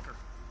this fucker.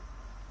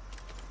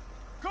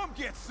 Come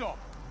get some.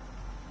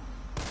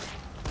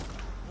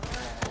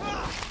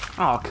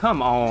 Oh,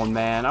 come on,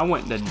 man. I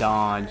went to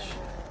dodge.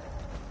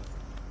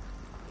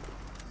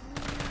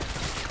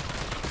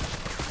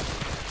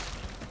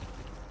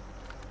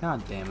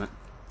 God damn it.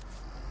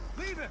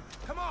 Leave him!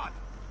 Come on!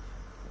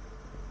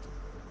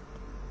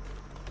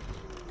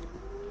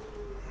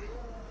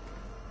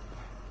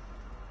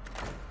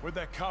 Where'd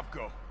that cop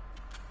go?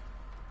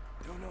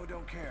 Don't know,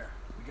 don't care.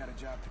 We got a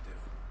job to do.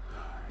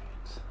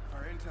 If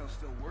our intel's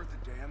still worth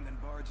a damn, then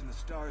Bard's in the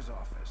STARS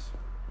office.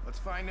 Let's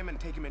find him and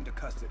take him into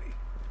custody.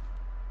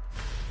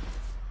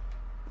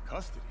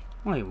 Custody?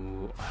 Wait,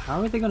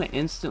 how are they gonna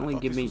instantly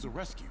give me... This was a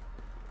rescue.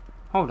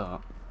 Hold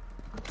up.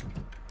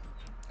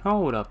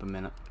 Hold up a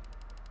minute.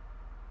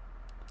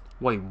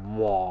 Wait,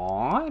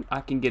 what?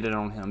 I can get it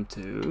on him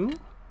too?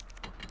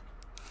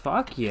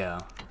 Fuck yeah.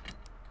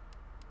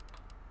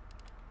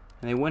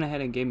 And they went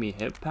ahead and gave me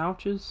hip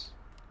pouches?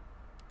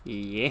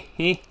 Yeah.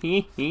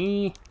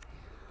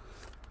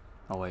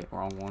 Oh wait,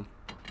 wrong one.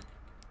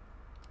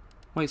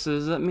 Wait, so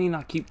does that mean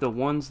I keep the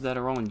ones that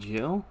are on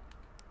Jill?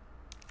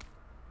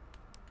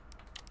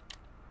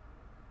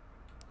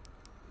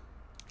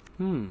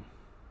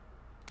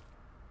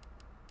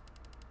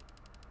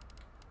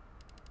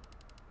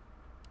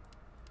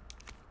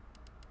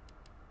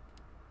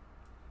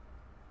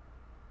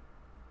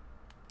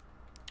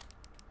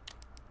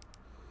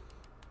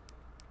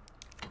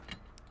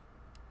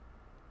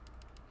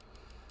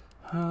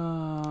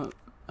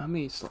 I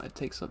mean, it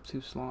takes up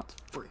 2 slots.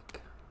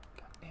 Frick.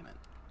 God damn it.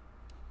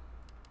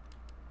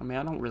 I mean,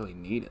 I don't really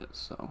need it,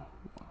 so.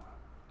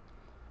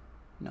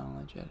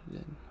 Knowledge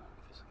edited.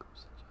 Physical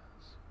such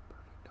as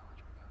perfect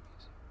knowledge become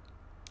easy.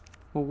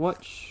 Well,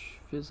 what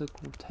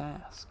physical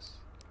tasks?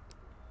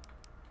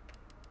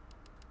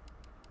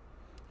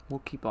 We'll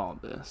keep all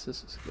this.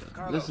 This is good.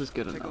 Carlos, this is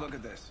good enough. Take a look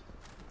at this.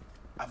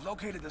 I've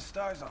located the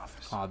STARS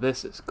office. Oh,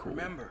 this is cool.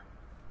 Remember,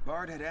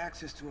 Bard had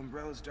access to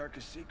Umbrella's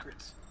darkest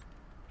secrets.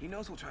 He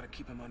knows we'll try to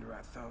keep him under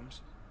our thumbs.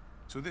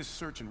 So this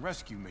search and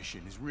rescue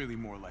mission is really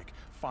more like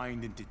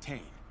find and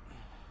detain.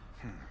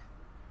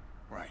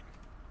 Right.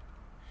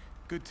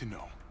 Good to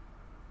know.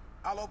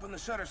 I'll open the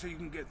shutter so you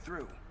can get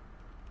through.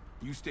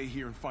 You stay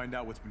here and find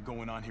out what's been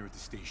going on here at the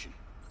station.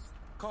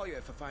 Call you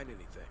if I find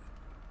anything.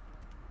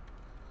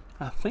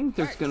 I think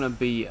there's gonna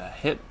be a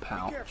hip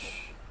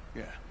pouch.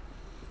 Yeah.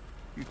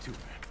 You too, man.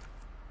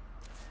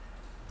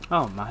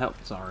 Oh, my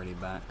health's already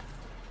back.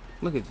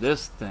 Look at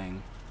this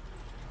thing.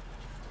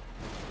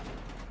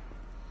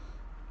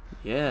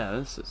 Yeah,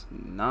 this is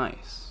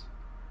nice.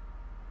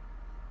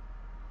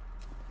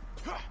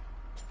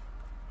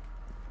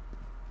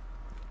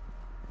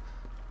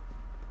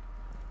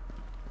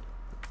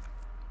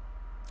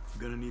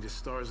 Gonna need a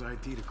STARS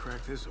ID to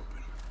crack this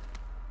open.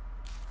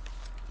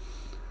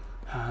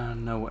 I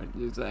don't know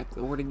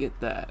exactly where to get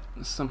that.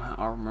 Somehow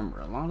I remember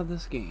a lot of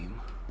this game.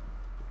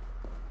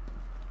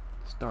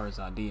 STARS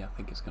ID, I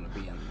think, is gonna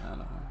be in that.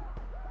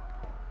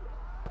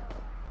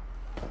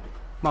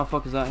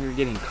 Motherfuckers out here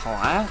getting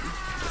clapped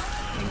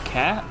and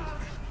capped.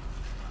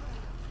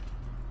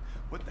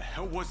 What the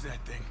hell was that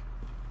thing?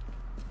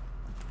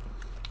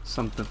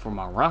 Something for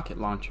my rocket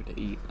launcher to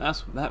eat.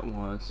 That's what that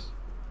was.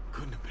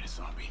 Couldn't have been a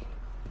zombie.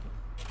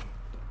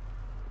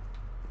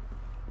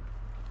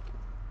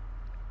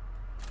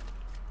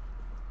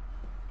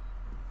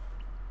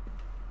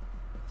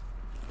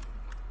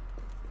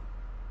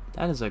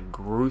 That is a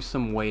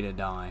gruesome way to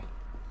die.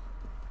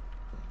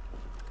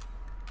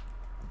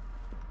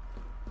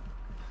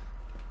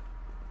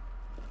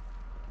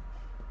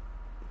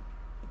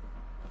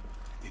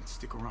 Didn't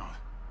stick around.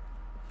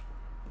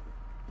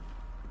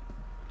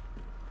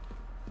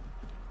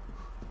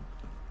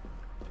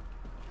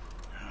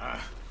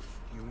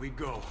 Here we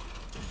go.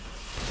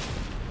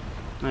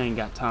 I ain't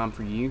got time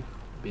for you,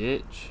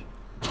 bitch.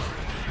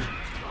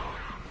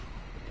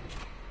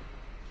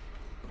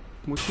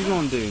 What you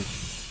gonna do?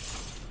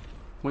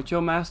 What's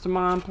your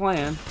mastermind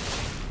plan?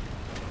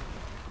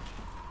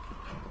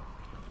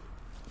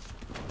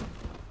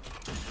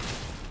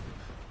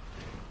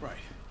 Right.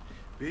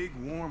 Big,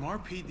 warm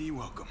RPD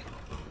welcome.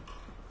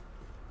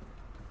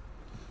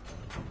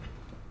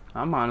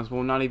 I might as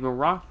well not even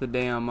rock the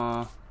damn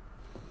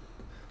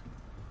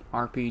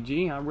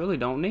RPG. I really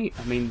don't need.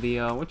 I mean the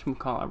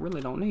whatchamacallit, I really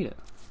don't need it.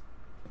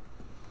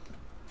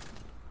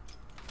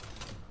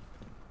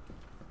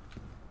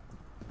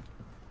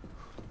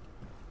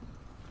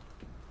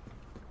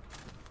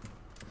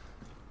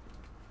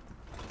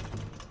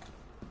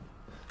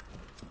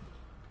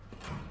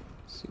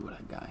 Let's see what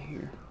I got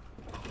here.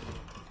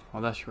 Oh,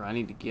 that's right. I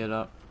need to get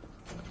up.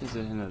 Is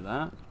it into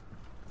that?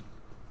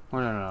 Oh,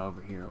 no,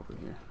 over here, over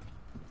here.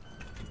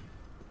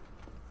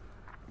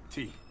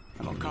 T,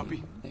 Hello,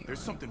 copy? There's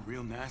something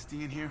real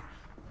nasty in here.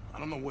 I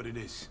don't know what it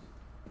is.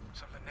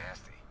 Something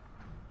nasty?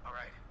 All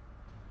right.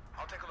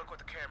 I'll take a look with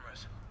the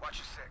cameras. Watch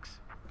your six.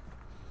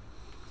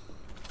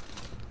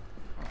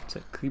 It's a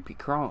creepy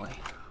crawly.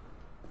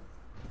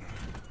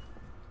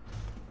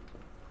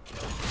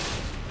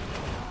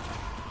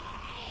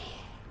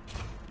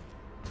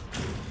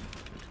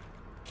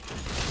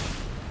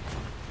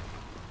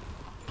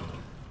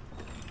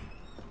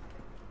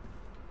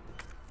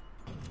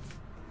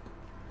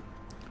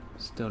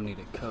 Still need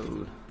a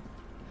code.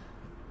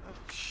 Oh,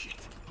 shit.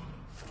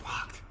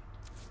 Locked.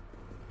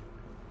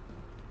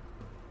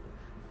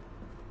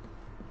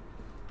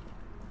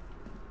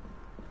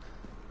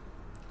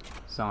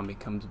 Zombie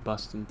comes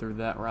busting through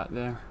that right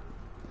there.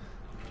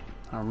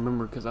 I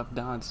remember because I've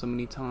died so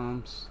many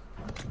times.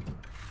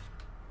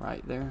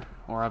 Right there.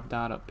 Or I've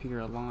died up here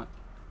a lot.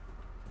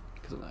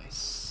 Because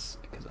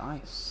I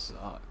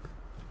suck.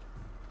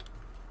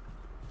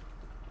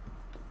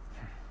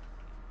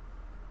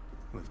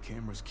 Well, if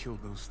cameras killed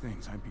those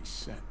things, I'd be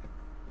set.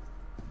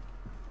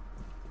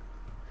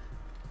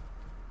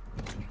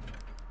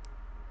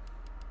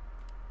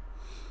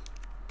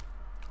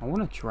 I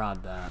want to try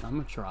that. I'm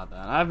going to try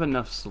that. I have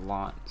enough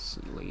slots,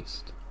 at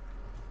least.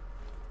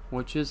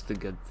 Which is the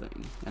good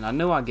thing. And I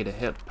know I get a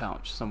hip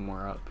pouch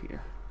somewhere up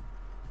here.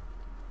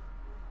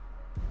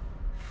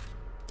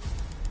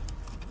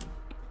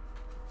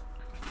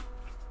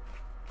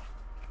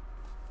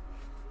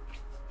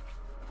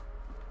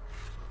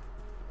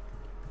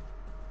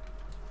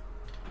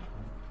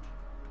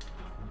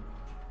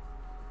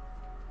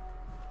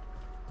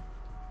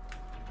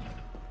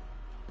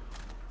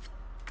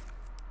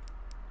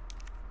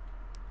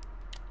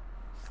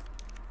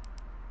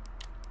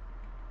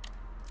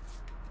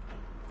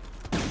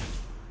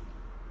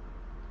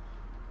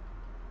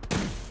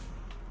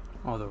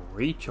 Oh, the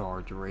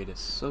recharge rate is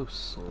so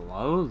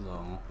slow,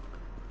 though.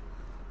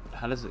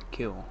 How does it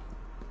kill?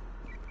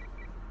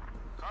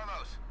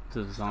 Carlos,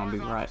 There's a zombie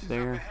right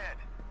there.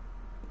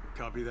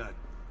 Copy that.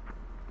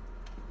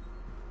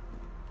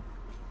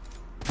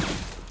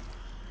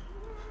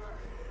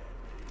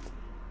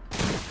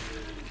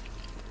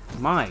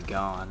 My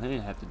God, I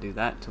didn't have to do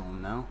that to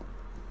him now.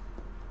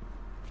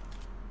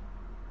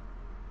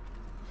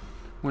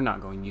 We're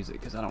not going to use it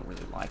because I don't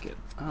really like it.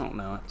 I don't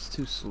know, it's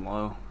too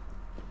slow.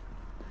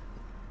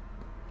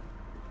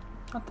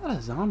 I thought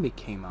a zombie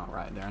came out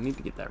right there. I need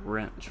to get that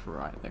wrench for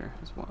right there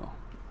as well.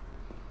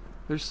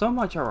 There's so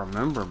much I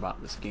remember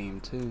about this game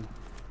too.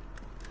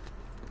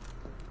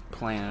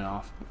 Playing it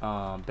off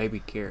Baby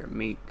Carrot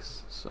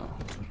Meeks, so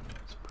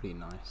it's pretty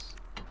nice.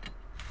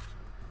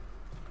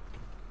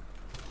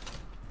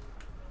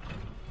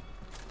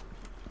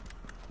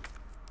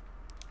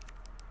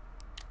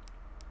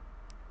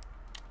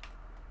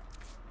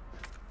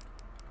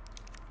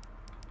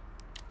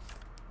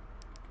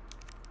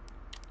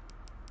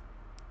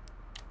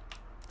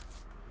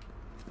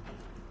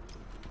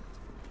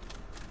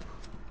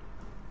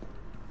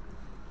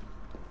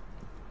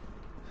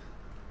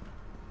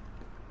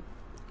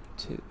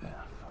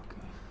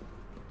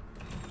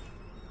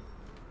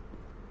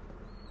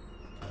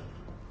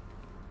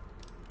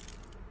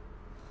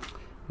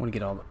 I want to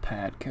get all the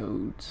pad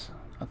codes.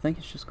 I think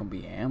it's just going to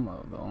be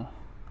ammo, though.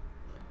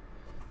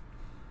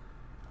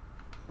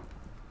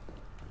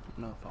 I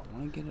don't know if I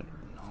want to get it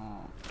or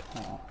not.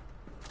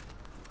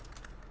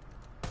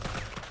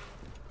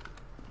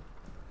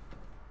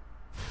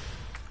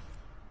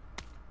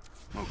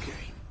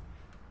 Okay.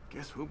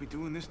 Guess we'll be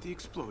doing this the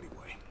explodey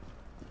way.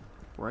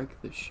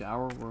 Break the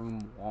shower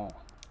room wall.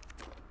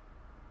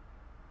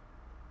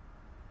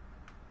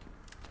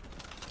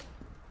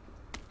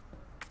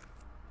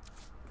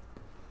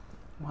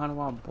 How do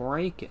I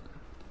break it?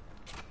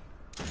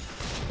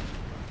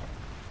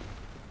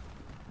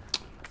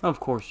 Of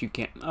course you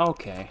can't.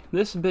 Okay.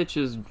 This bitch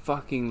is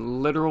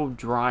fucking literal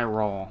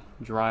drywall,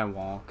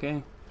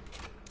 okay?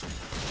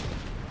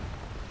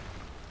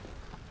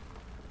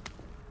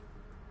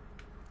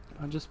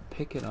 I just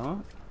pick it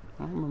up?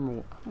 I don't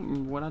remember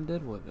what I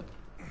did with it.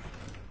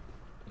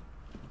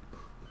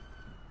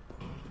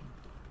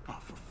 Oh,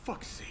 for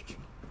fuck's sake.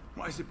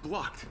 Why is it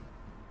blocked?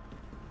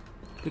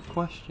 Good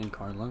question,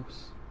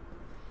 Carlos.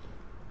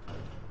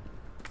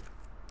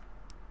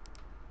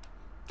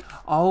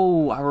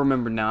 Oh, I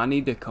remember now. I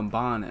need to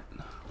combine it.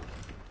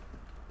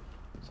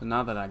 So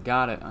now that I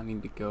got it, I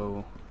need to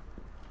go...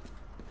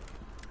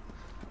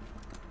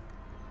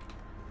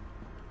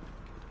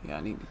 Yeah,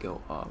 I need to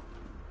go up.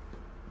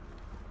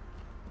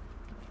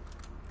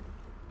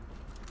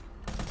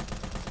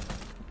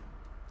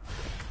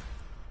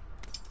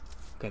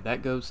 Okay,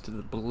 that goes to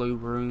the blue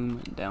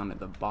room down at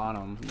the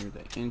bottom near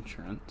the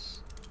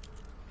entrance.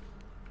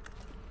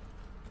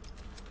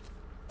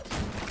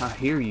 I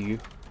hear you.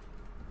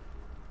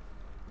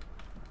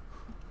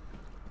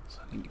 So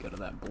I need to go to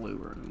that blue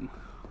room.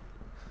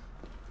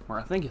 Or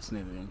I think it's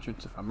near the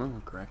entrance if I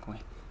remember correctly.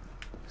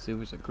 See,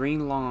 there's a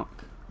green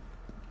lock,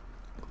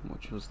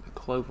 which was the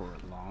clover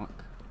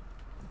lock.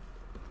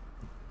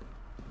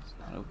 It's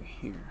not over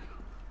here.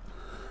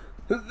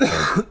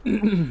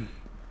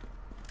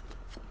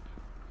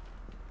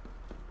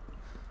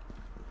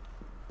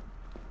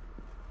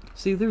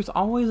 See, there's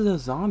always a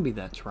zombie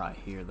that's right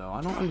here, though.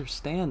 I don't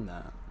understand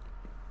that.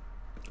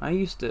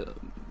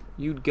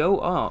 You'd go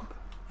up,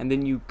 and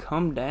then you'd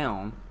come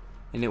down,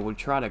 and it would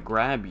try to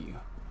grab you.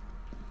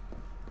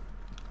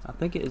 I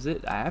think, is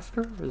it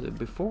after? Is it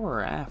before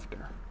or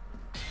after?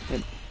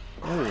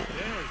 Oh.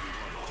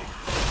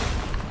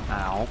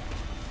 Ow.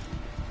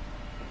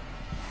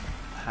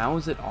 How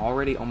is it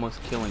already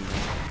almost killing me?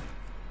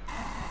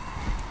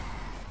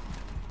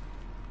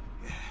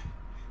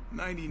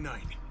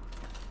 99.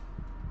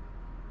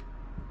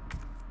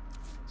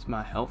 Is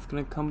my health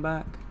gonna come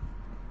back?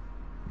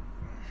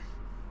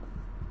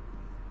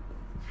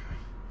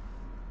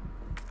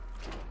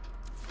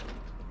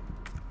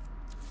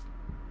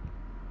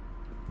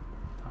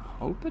 I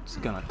hope it's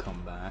gonna come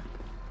back.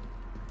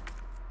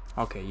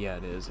 Okay, yeah,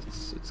 it is.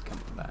 It's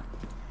coming back.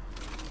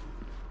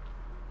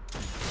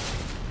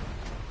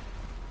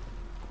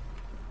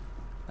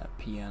 That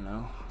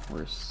piano.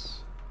 Where's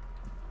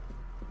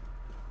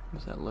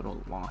that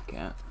little lock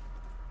at?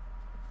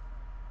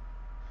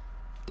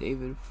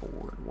 David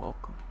Ford,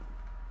 welcome.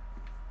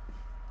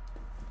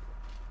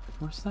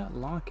 Where's that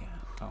lock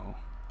at? Oh.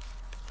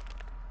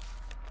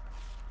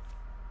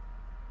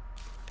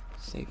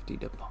 Safety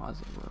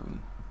deposit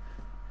room.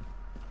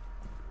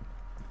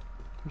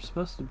 There's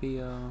supposed to be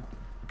a...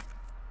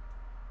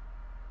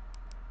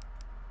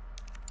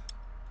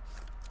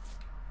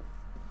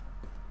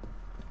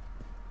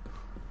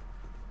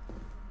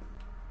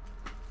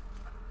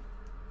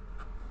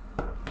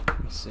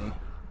 Let me see.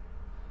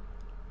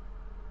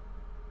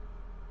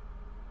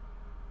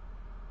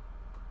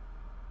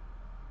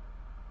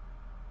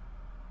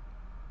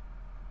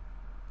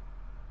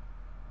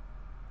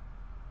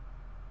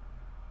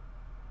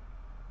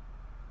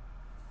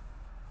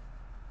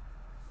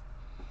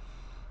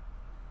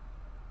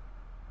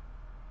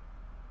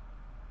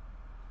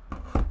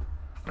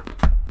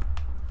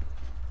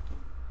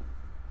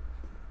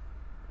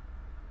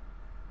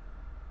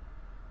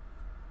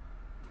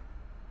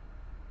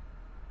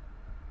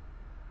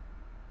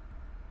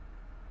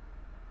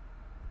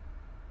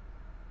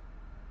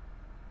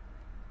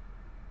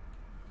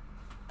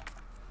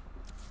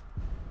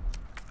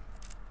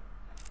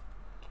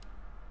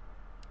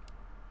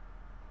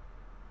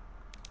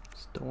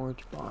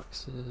 Storage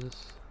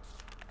boxes.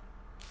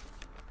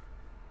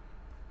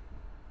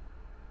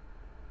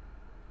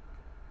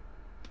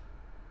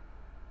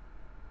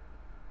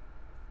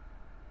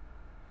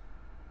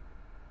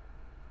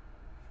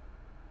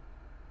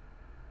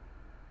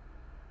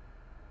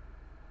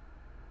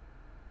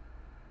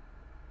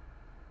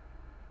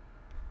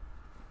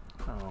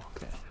 Oh,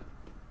 okay.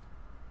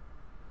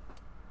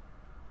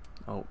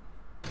 Oh,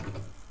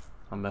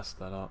 I messed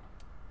that up.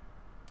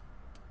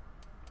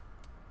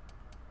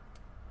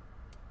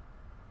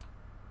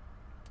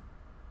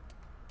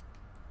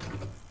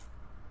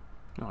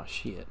 Oh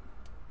shit.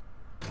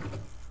 I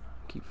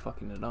keep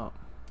fucking it up.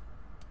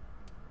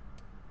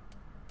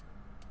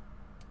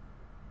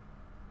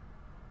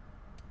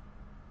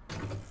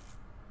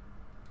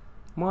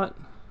 What?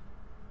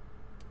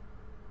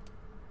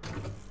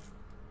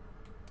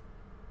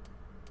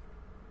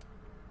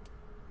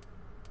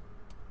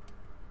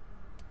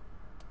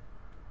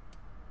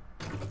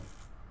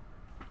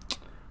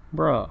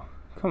 Bruh,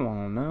 come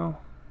on now.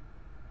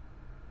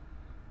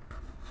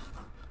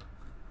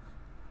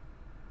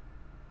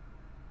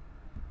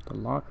 The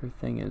locker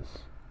thing is...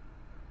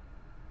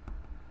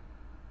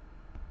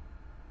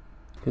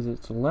 because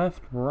it's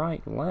left,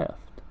 right, left.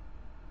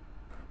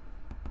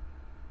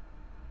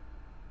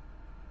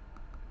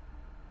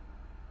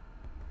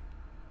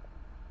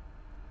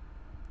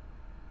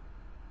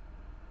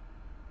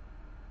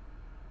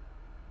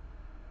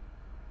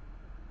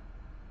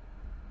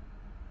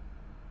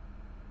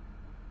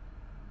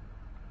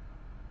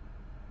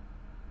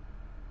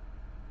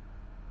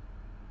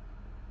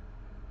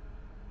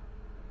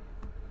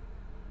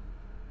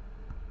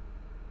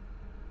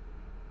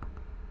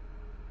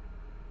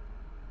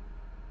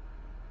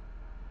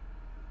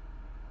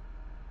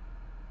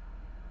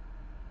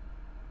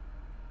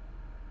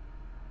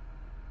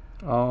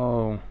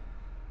 Oh.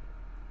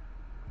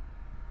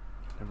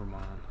 Never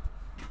mind.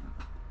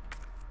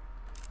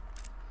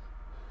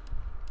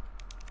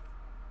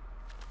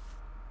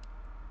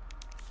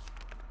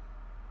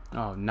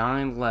 Oh,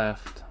 9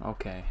 left.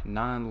 Okay,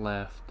 9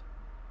 left.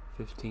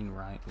 15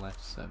 right,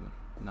 left 7.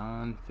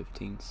 9,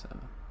 15,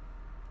 7.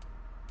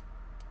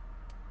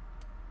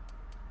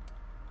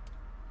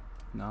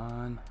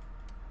 9,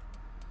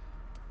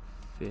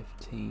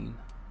 15,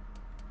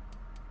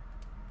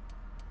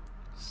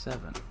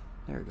 7.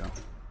 There we go.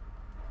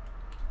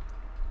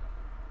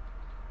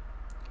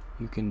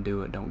 You can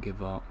do it, don't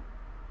give up.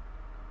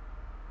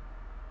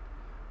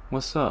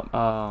 What's up,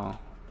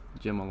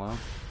 Jimalo?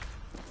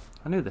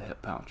 I knew the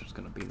hip pouch was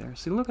gonna be there.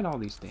 See, look at all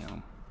these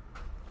damn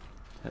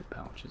hip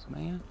pouches,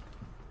 man.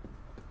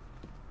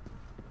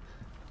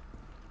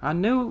 I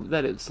knew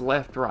that it's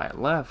left, right,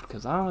 left,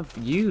 because I've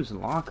used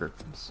lockers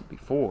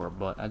before,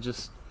 but I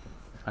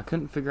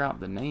couldn't figure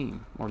out the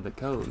name or the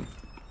code.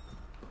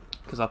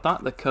 Because I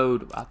thought the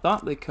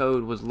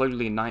code was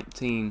literally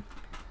 19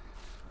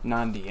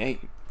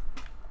 98.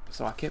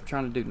 So I kept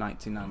trying to do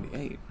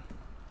 1998.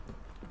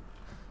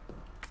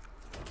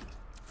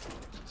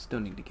 Still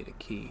need to get a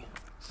key.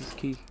 Is this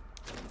key?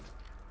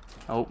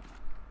 Oh.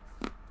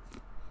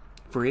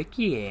 Frick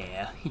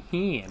yeah.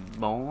 Yeah,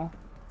 boy.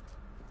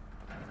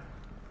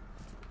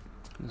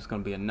 There's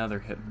gonna be another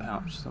hip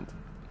pouch.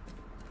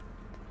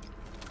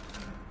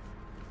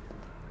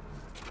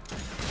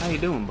 How you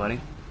doing,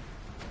 buddy?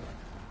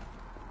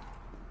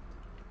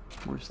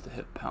 Where's the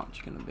hip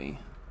pouch gonna be?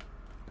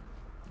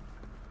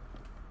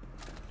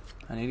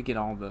 I need to get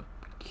all the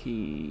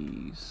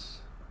keys.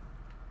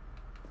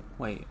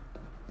 Wait.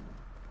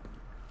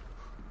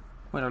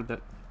 What are the...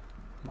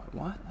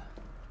 What?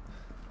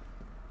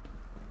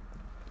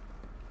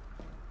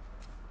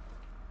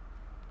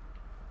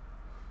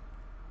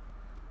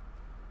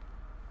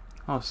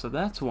 Oh, so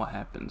that's what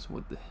happens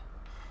with the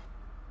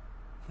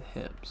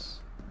hips.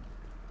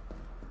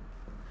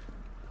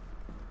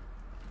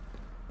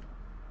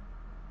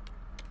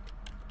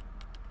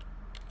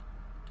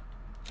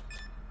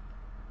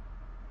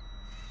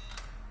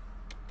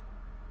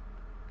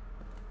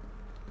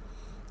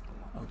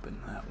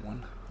 Open that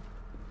one.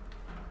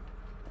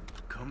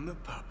 Come to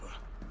Papa.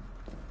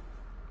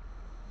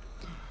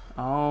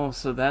 Oh,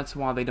 so that's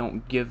why they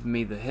don't give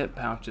me the hip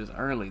pouches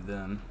early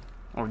then.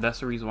 Or that's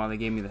the reason why they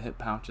gave me the hip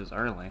pouches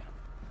early.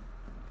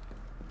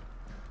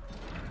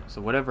 So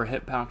whatever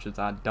hip pouches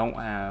I don't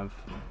have,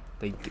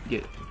 they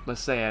get...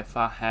 Let's say if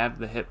I have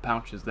the hip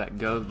pouches that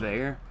go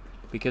there,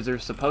 because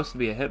there's supposed to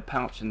be a hip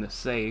pouch in the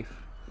safe,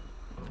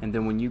 and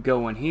then when you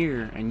go in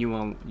here and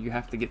you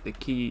have to get the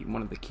key,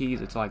 one of the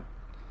keys, it's like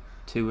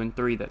 2 and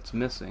 3 that's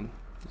missing.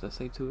 Does that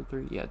say 2 and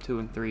 3? Yeah, 2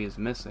 and 3 is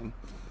missing.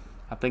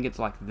 I think it's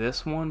like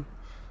this one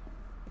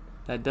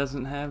that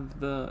doesn't have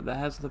that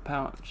has the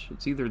pouch.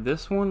 It's either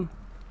this one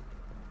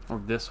or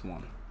this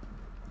one.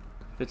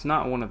 If it's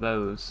not one of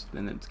those,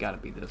 then it's got to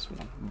be this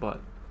one.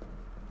 But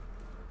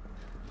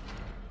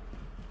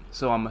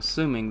so I'm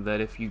assuming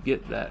that if you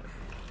get that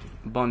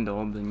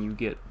bundle, then you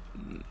get,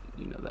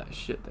 you know, that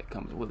shit that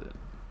comes with it.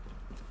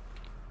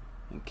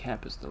 And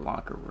Cap is the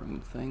locker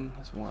room thing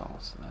as well,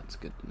 so that's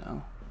good to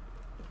know.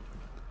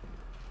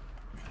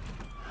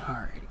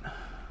 Alright,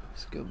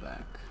 let's go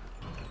back.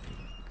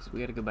 Because we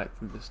gotta go back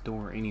through this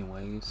door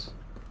anyways.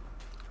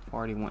 I've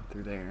already went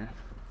through there.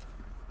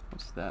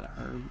 What's that, a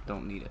herb?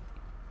 Don't need it.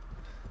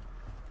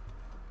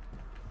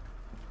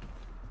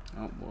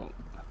 Oh, well,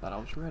 I thought I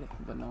was ready,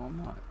 but no, I'm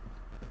not.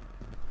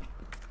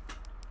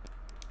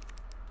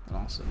 It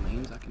also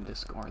means I can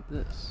discard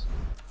this.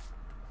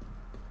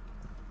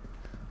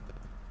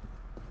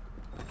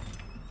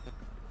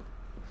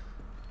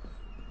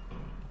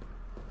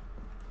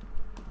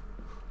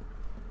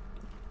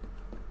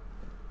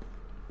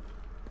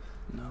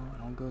 No,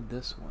 I don't go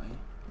this way.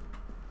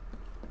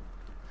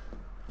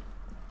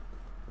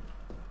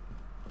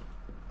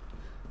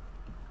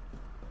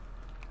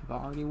 Have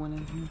I already went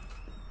in here?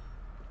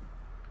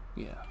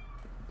 Yeah,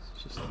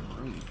 it's just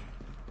a room.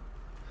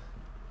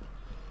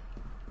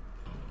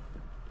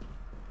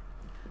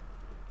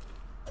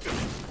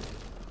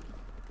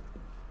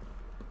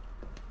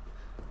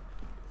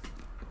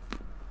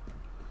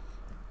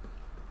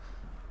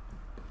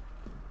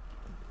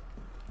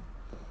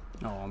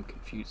 Oh, I'm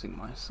confusing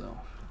myself.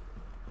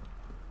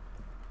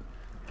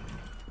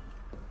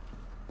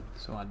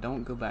 So I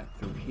don't go back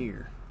through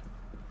here.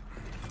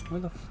 Where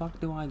the fuck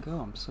do I go?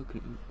 I'm so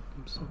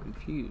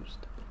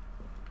confused.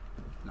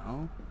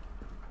 No.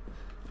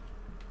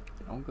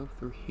 Don't go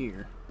through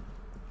here.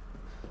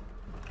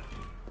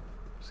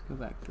 Let's go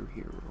back through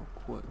here real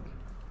quick.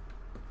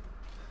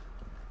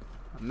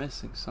 I'm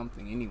missing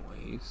something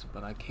anyways,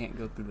 but I can't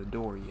go through the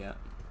door yet.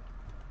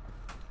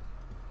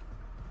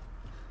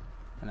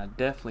 And I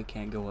definitely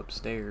can't go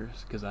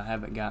upstairs because I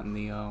haven't gotten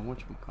the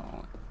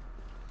whatchamacallit.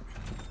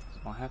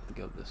 So I have to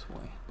go this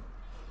way.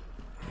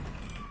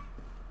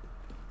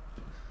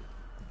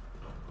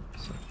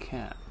 So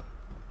Cap.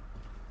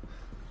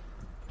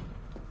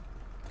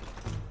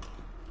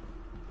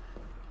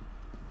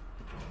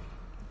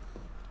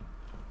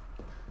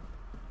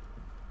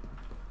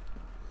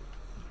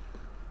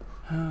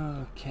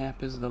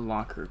 Cap is the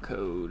locker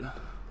code.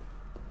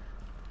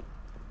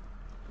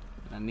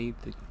 I need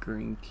the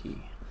green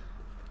key.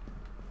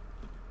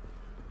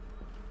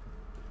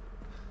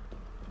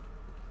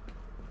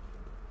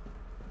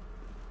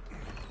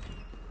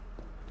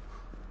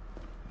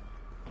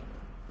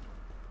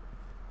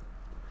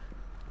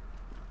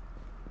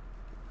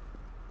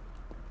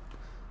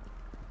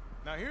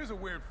 Now here's a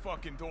weird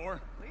fucking door.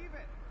 Leave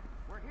it.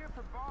 We're here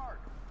for Bard.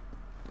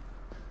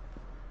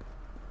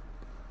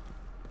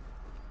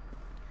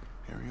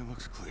 Area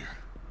looks clear.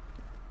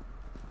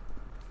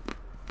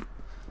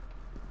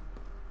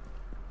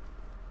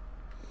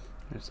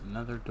 There's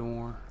another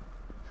door.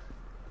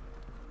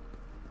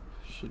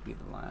 Should be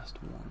the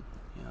last one.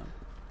 Yeah.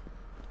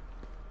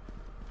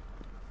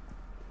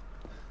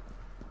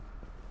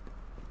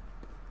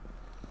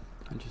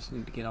 I just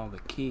need to get all the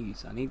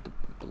keys. I need to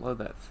blow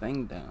that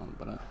thing down,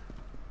 but if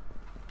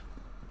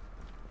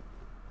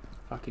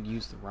I could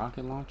use the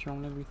rocket launcher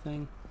on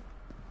everything.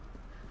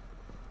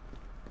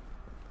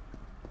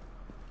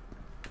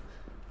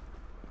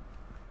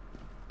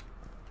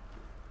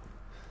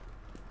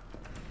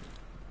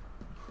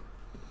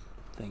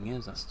 thing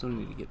is, I still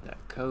need to get that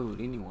code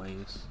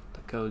anyways. The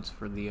codes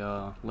for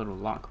the little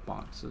lock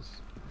boxes.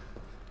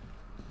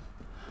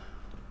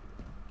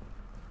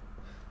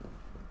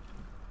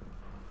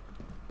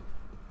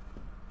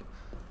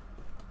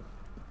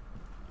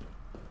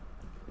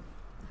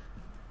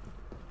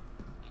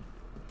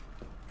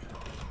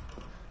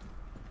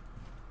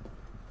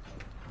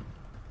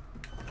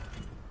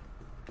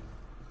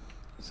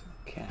 It's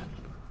a cap.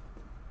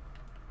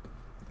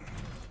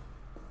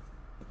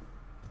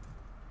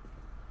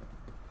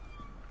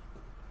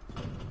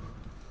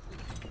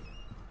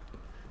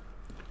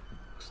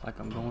 Looks like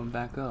I'm going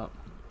back up.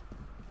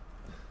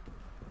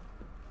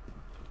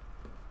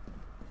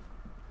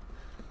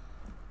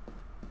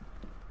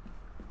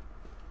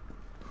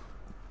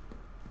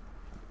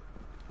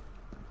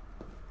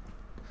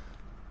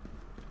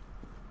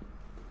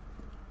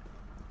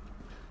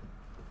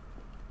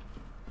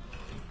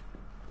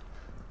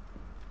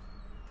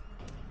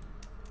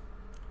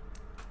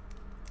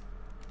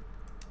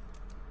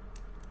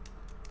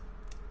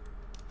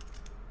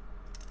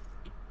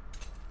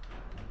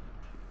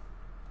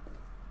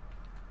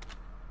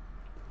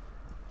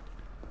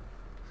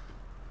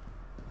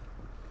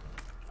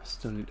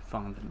 Still need to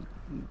find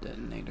the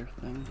detonator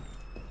thing.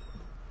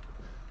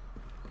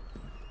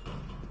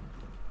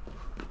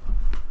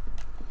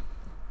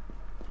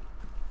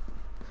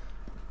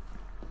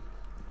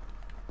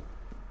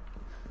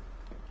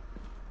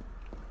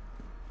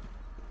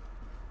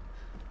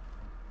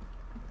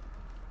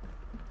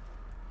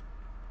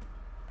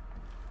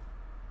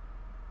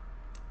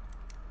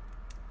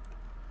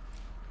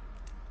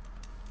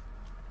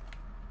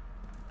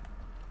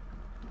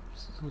 I'm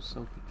still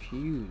so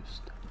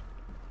confused.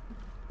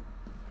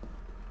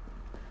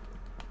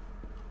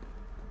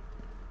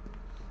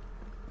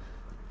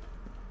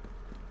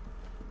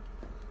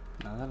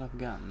 Now that I've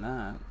gotten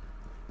that,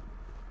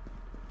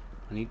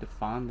 I need to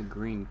find the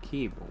green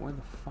key, but where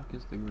the fuck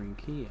is the green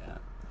key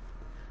at?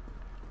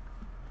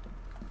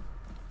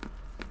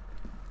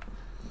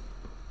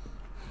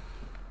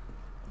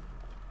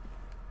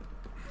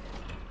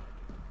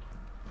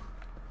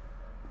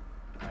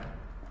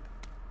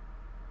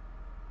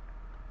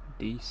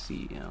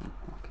 DCM,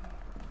 okay.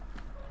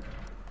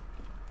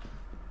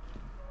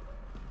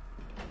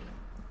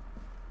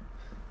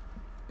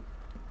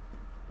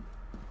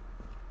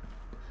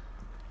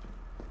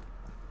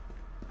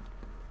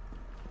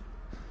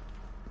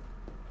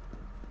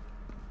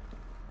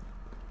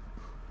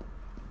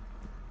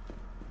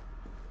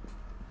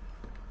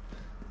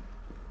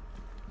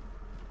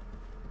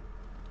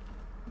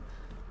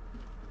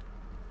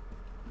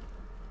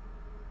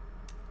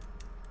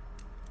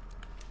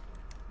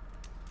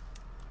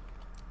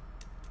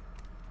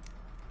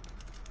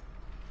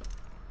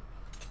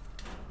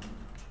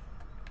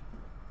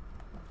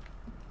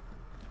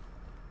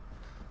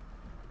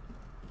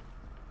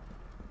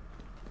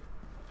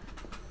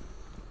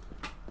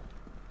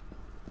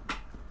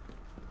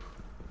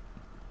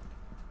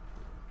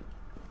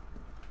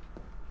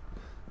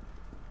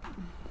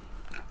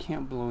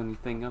 Can't blow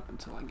anything up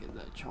until I get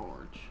that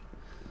charge.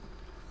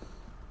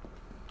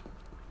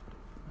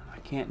 And I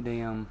can't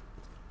damn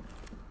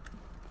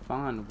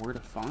find where to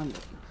find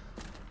it.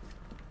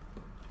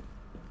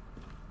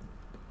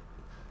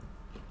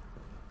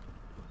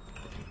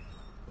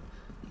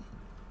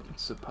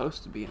 It's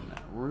supposed to be in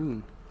that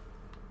room,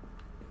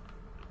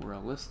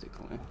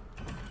 realistically.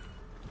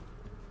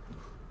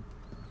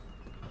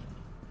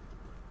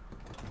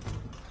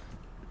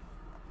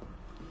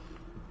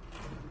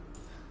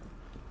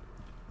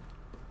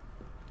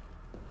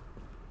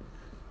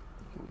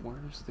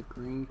 Where's the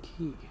green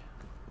key?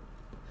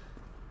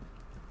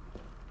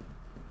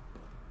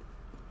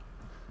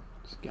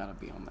 It's gotta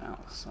be on the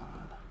outside.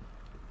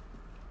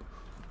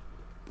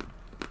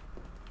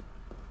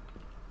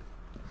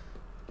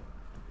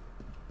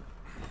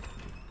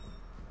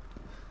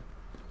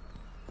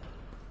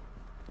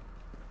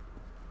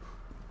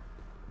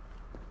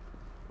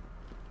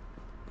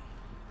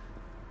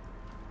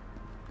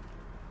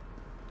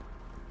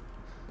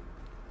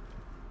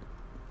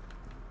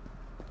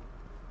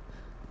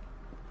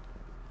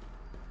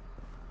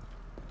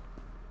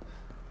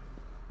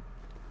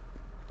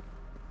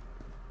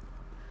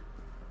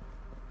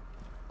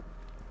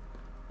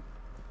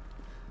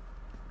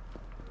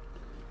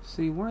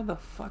 See, where the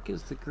fuck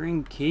is the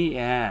green key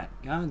at?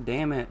 God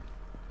damn it.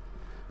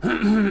 If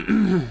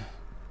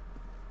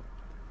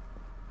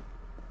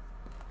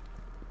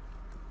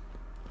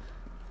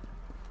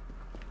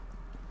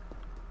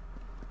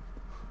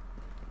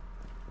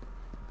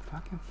I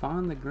can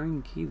find the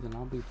green key, then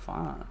I'll be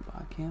fine.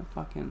 But I can't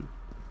fucking...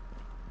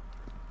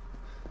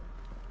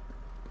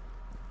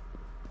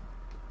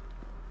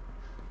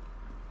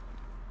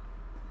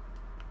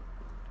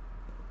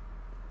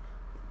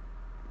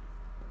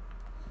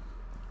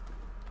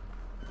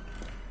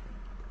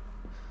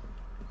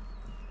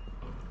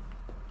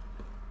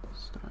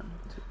 Starting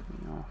to tip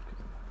me off.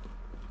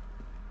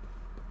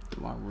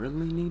 Do I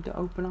really need to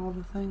open all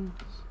the things?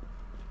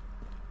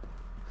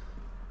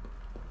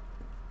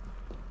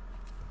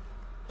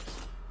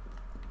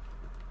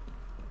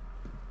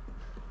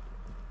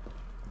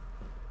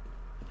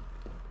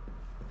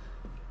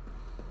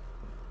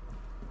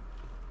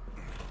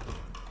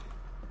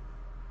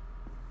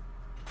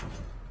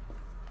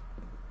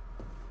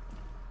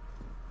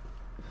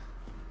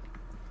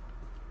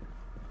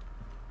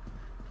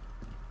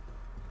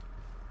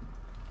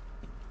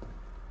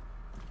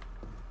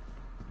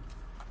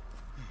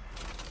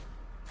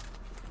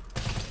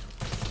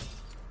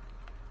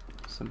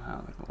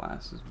 Somehow the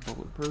glass is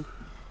bulletproof.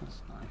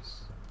 That's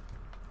nice.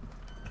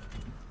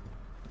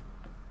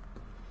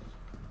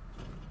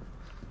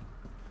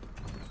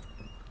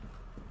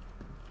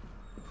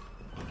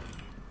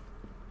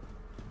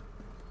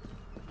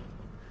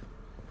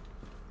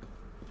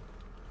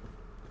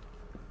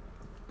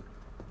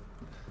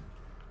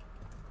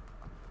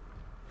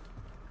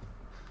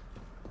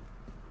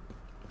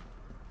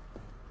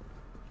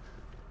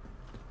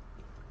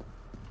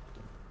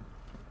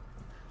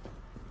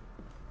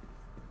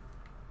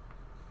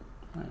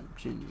 I'm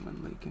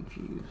genuinely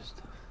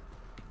confused.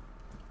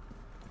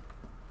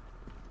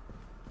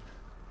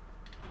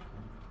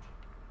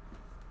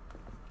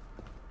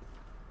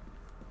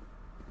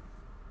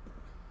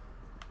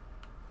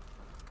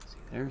 See,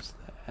 there's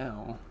the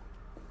L.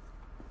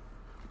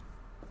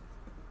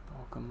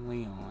 Welcome,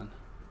 Leon.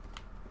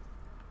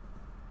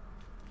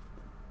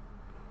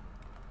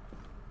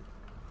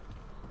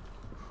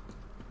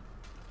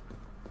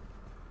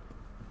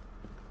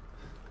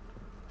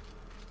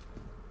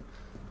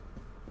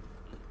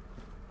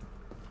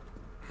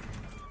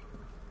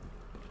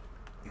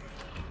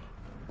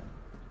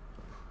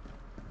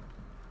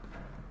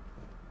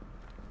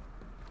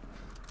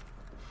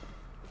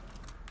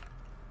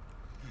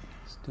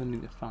 Still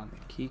need to find the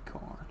key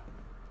card.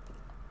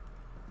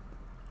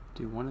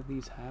 Do one of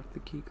these have the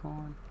key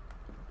card?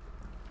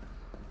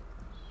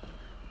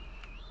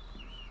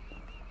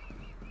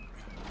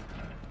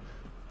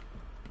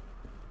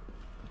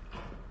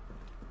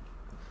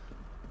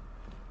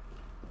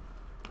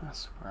 I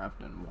swear I've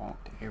done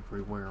walked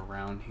everywhere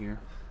around here.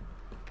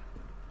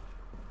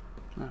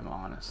 I'm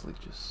honestly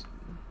just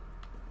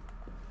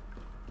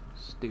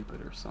stupid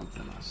or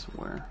something, I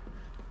swear.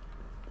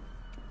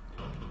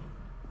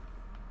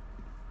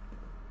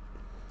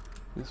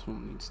 This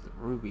one needs the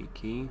ruby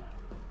key.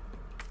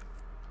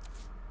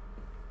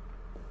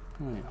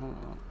 Wait, hold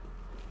on.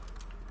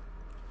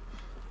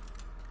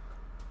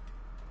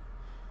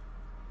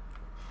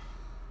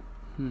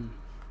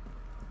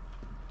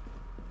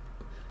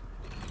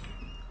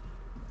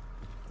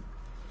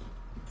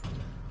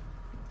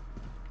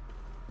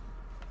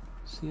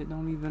 See, it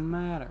don't even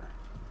matter.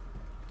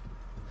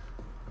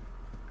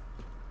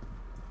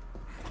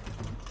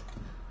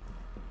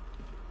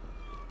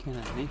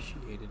 Can't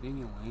initiate it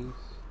anyways.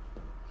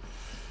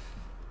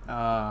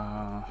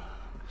 I'm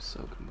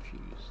so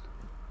confused.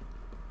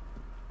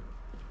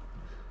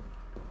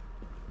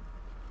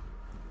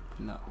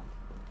 No.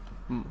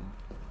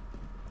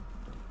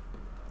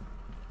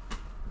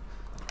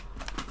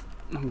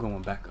 I'm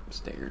going back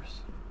upstairs.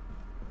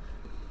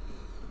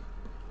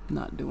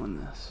 Not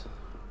doing this.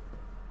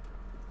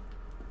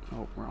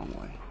 Oh, wrong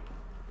way.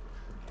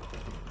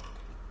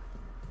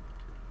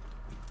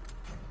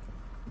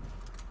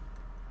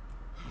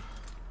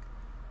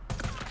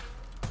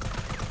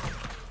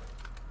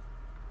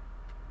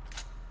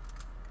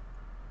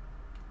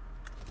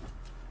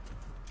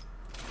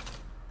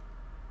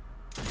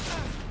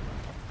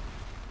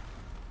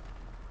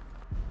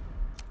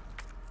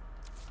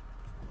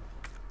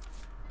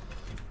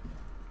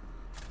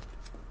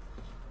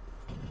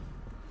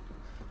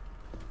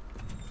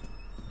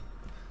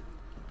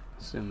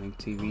 Assuming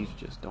TVs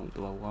just don't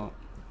blow up.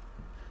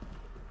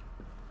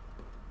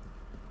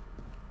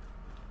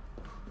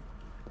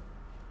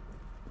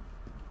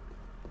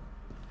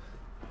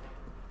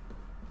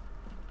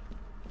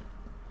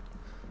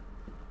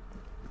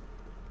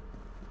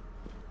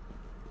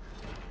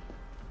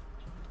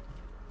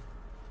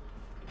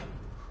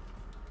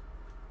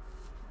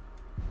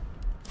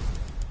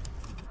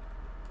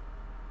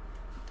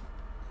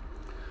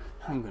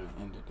 I'm gonna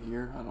end it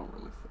here. I don't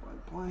really feel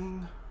like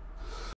playing.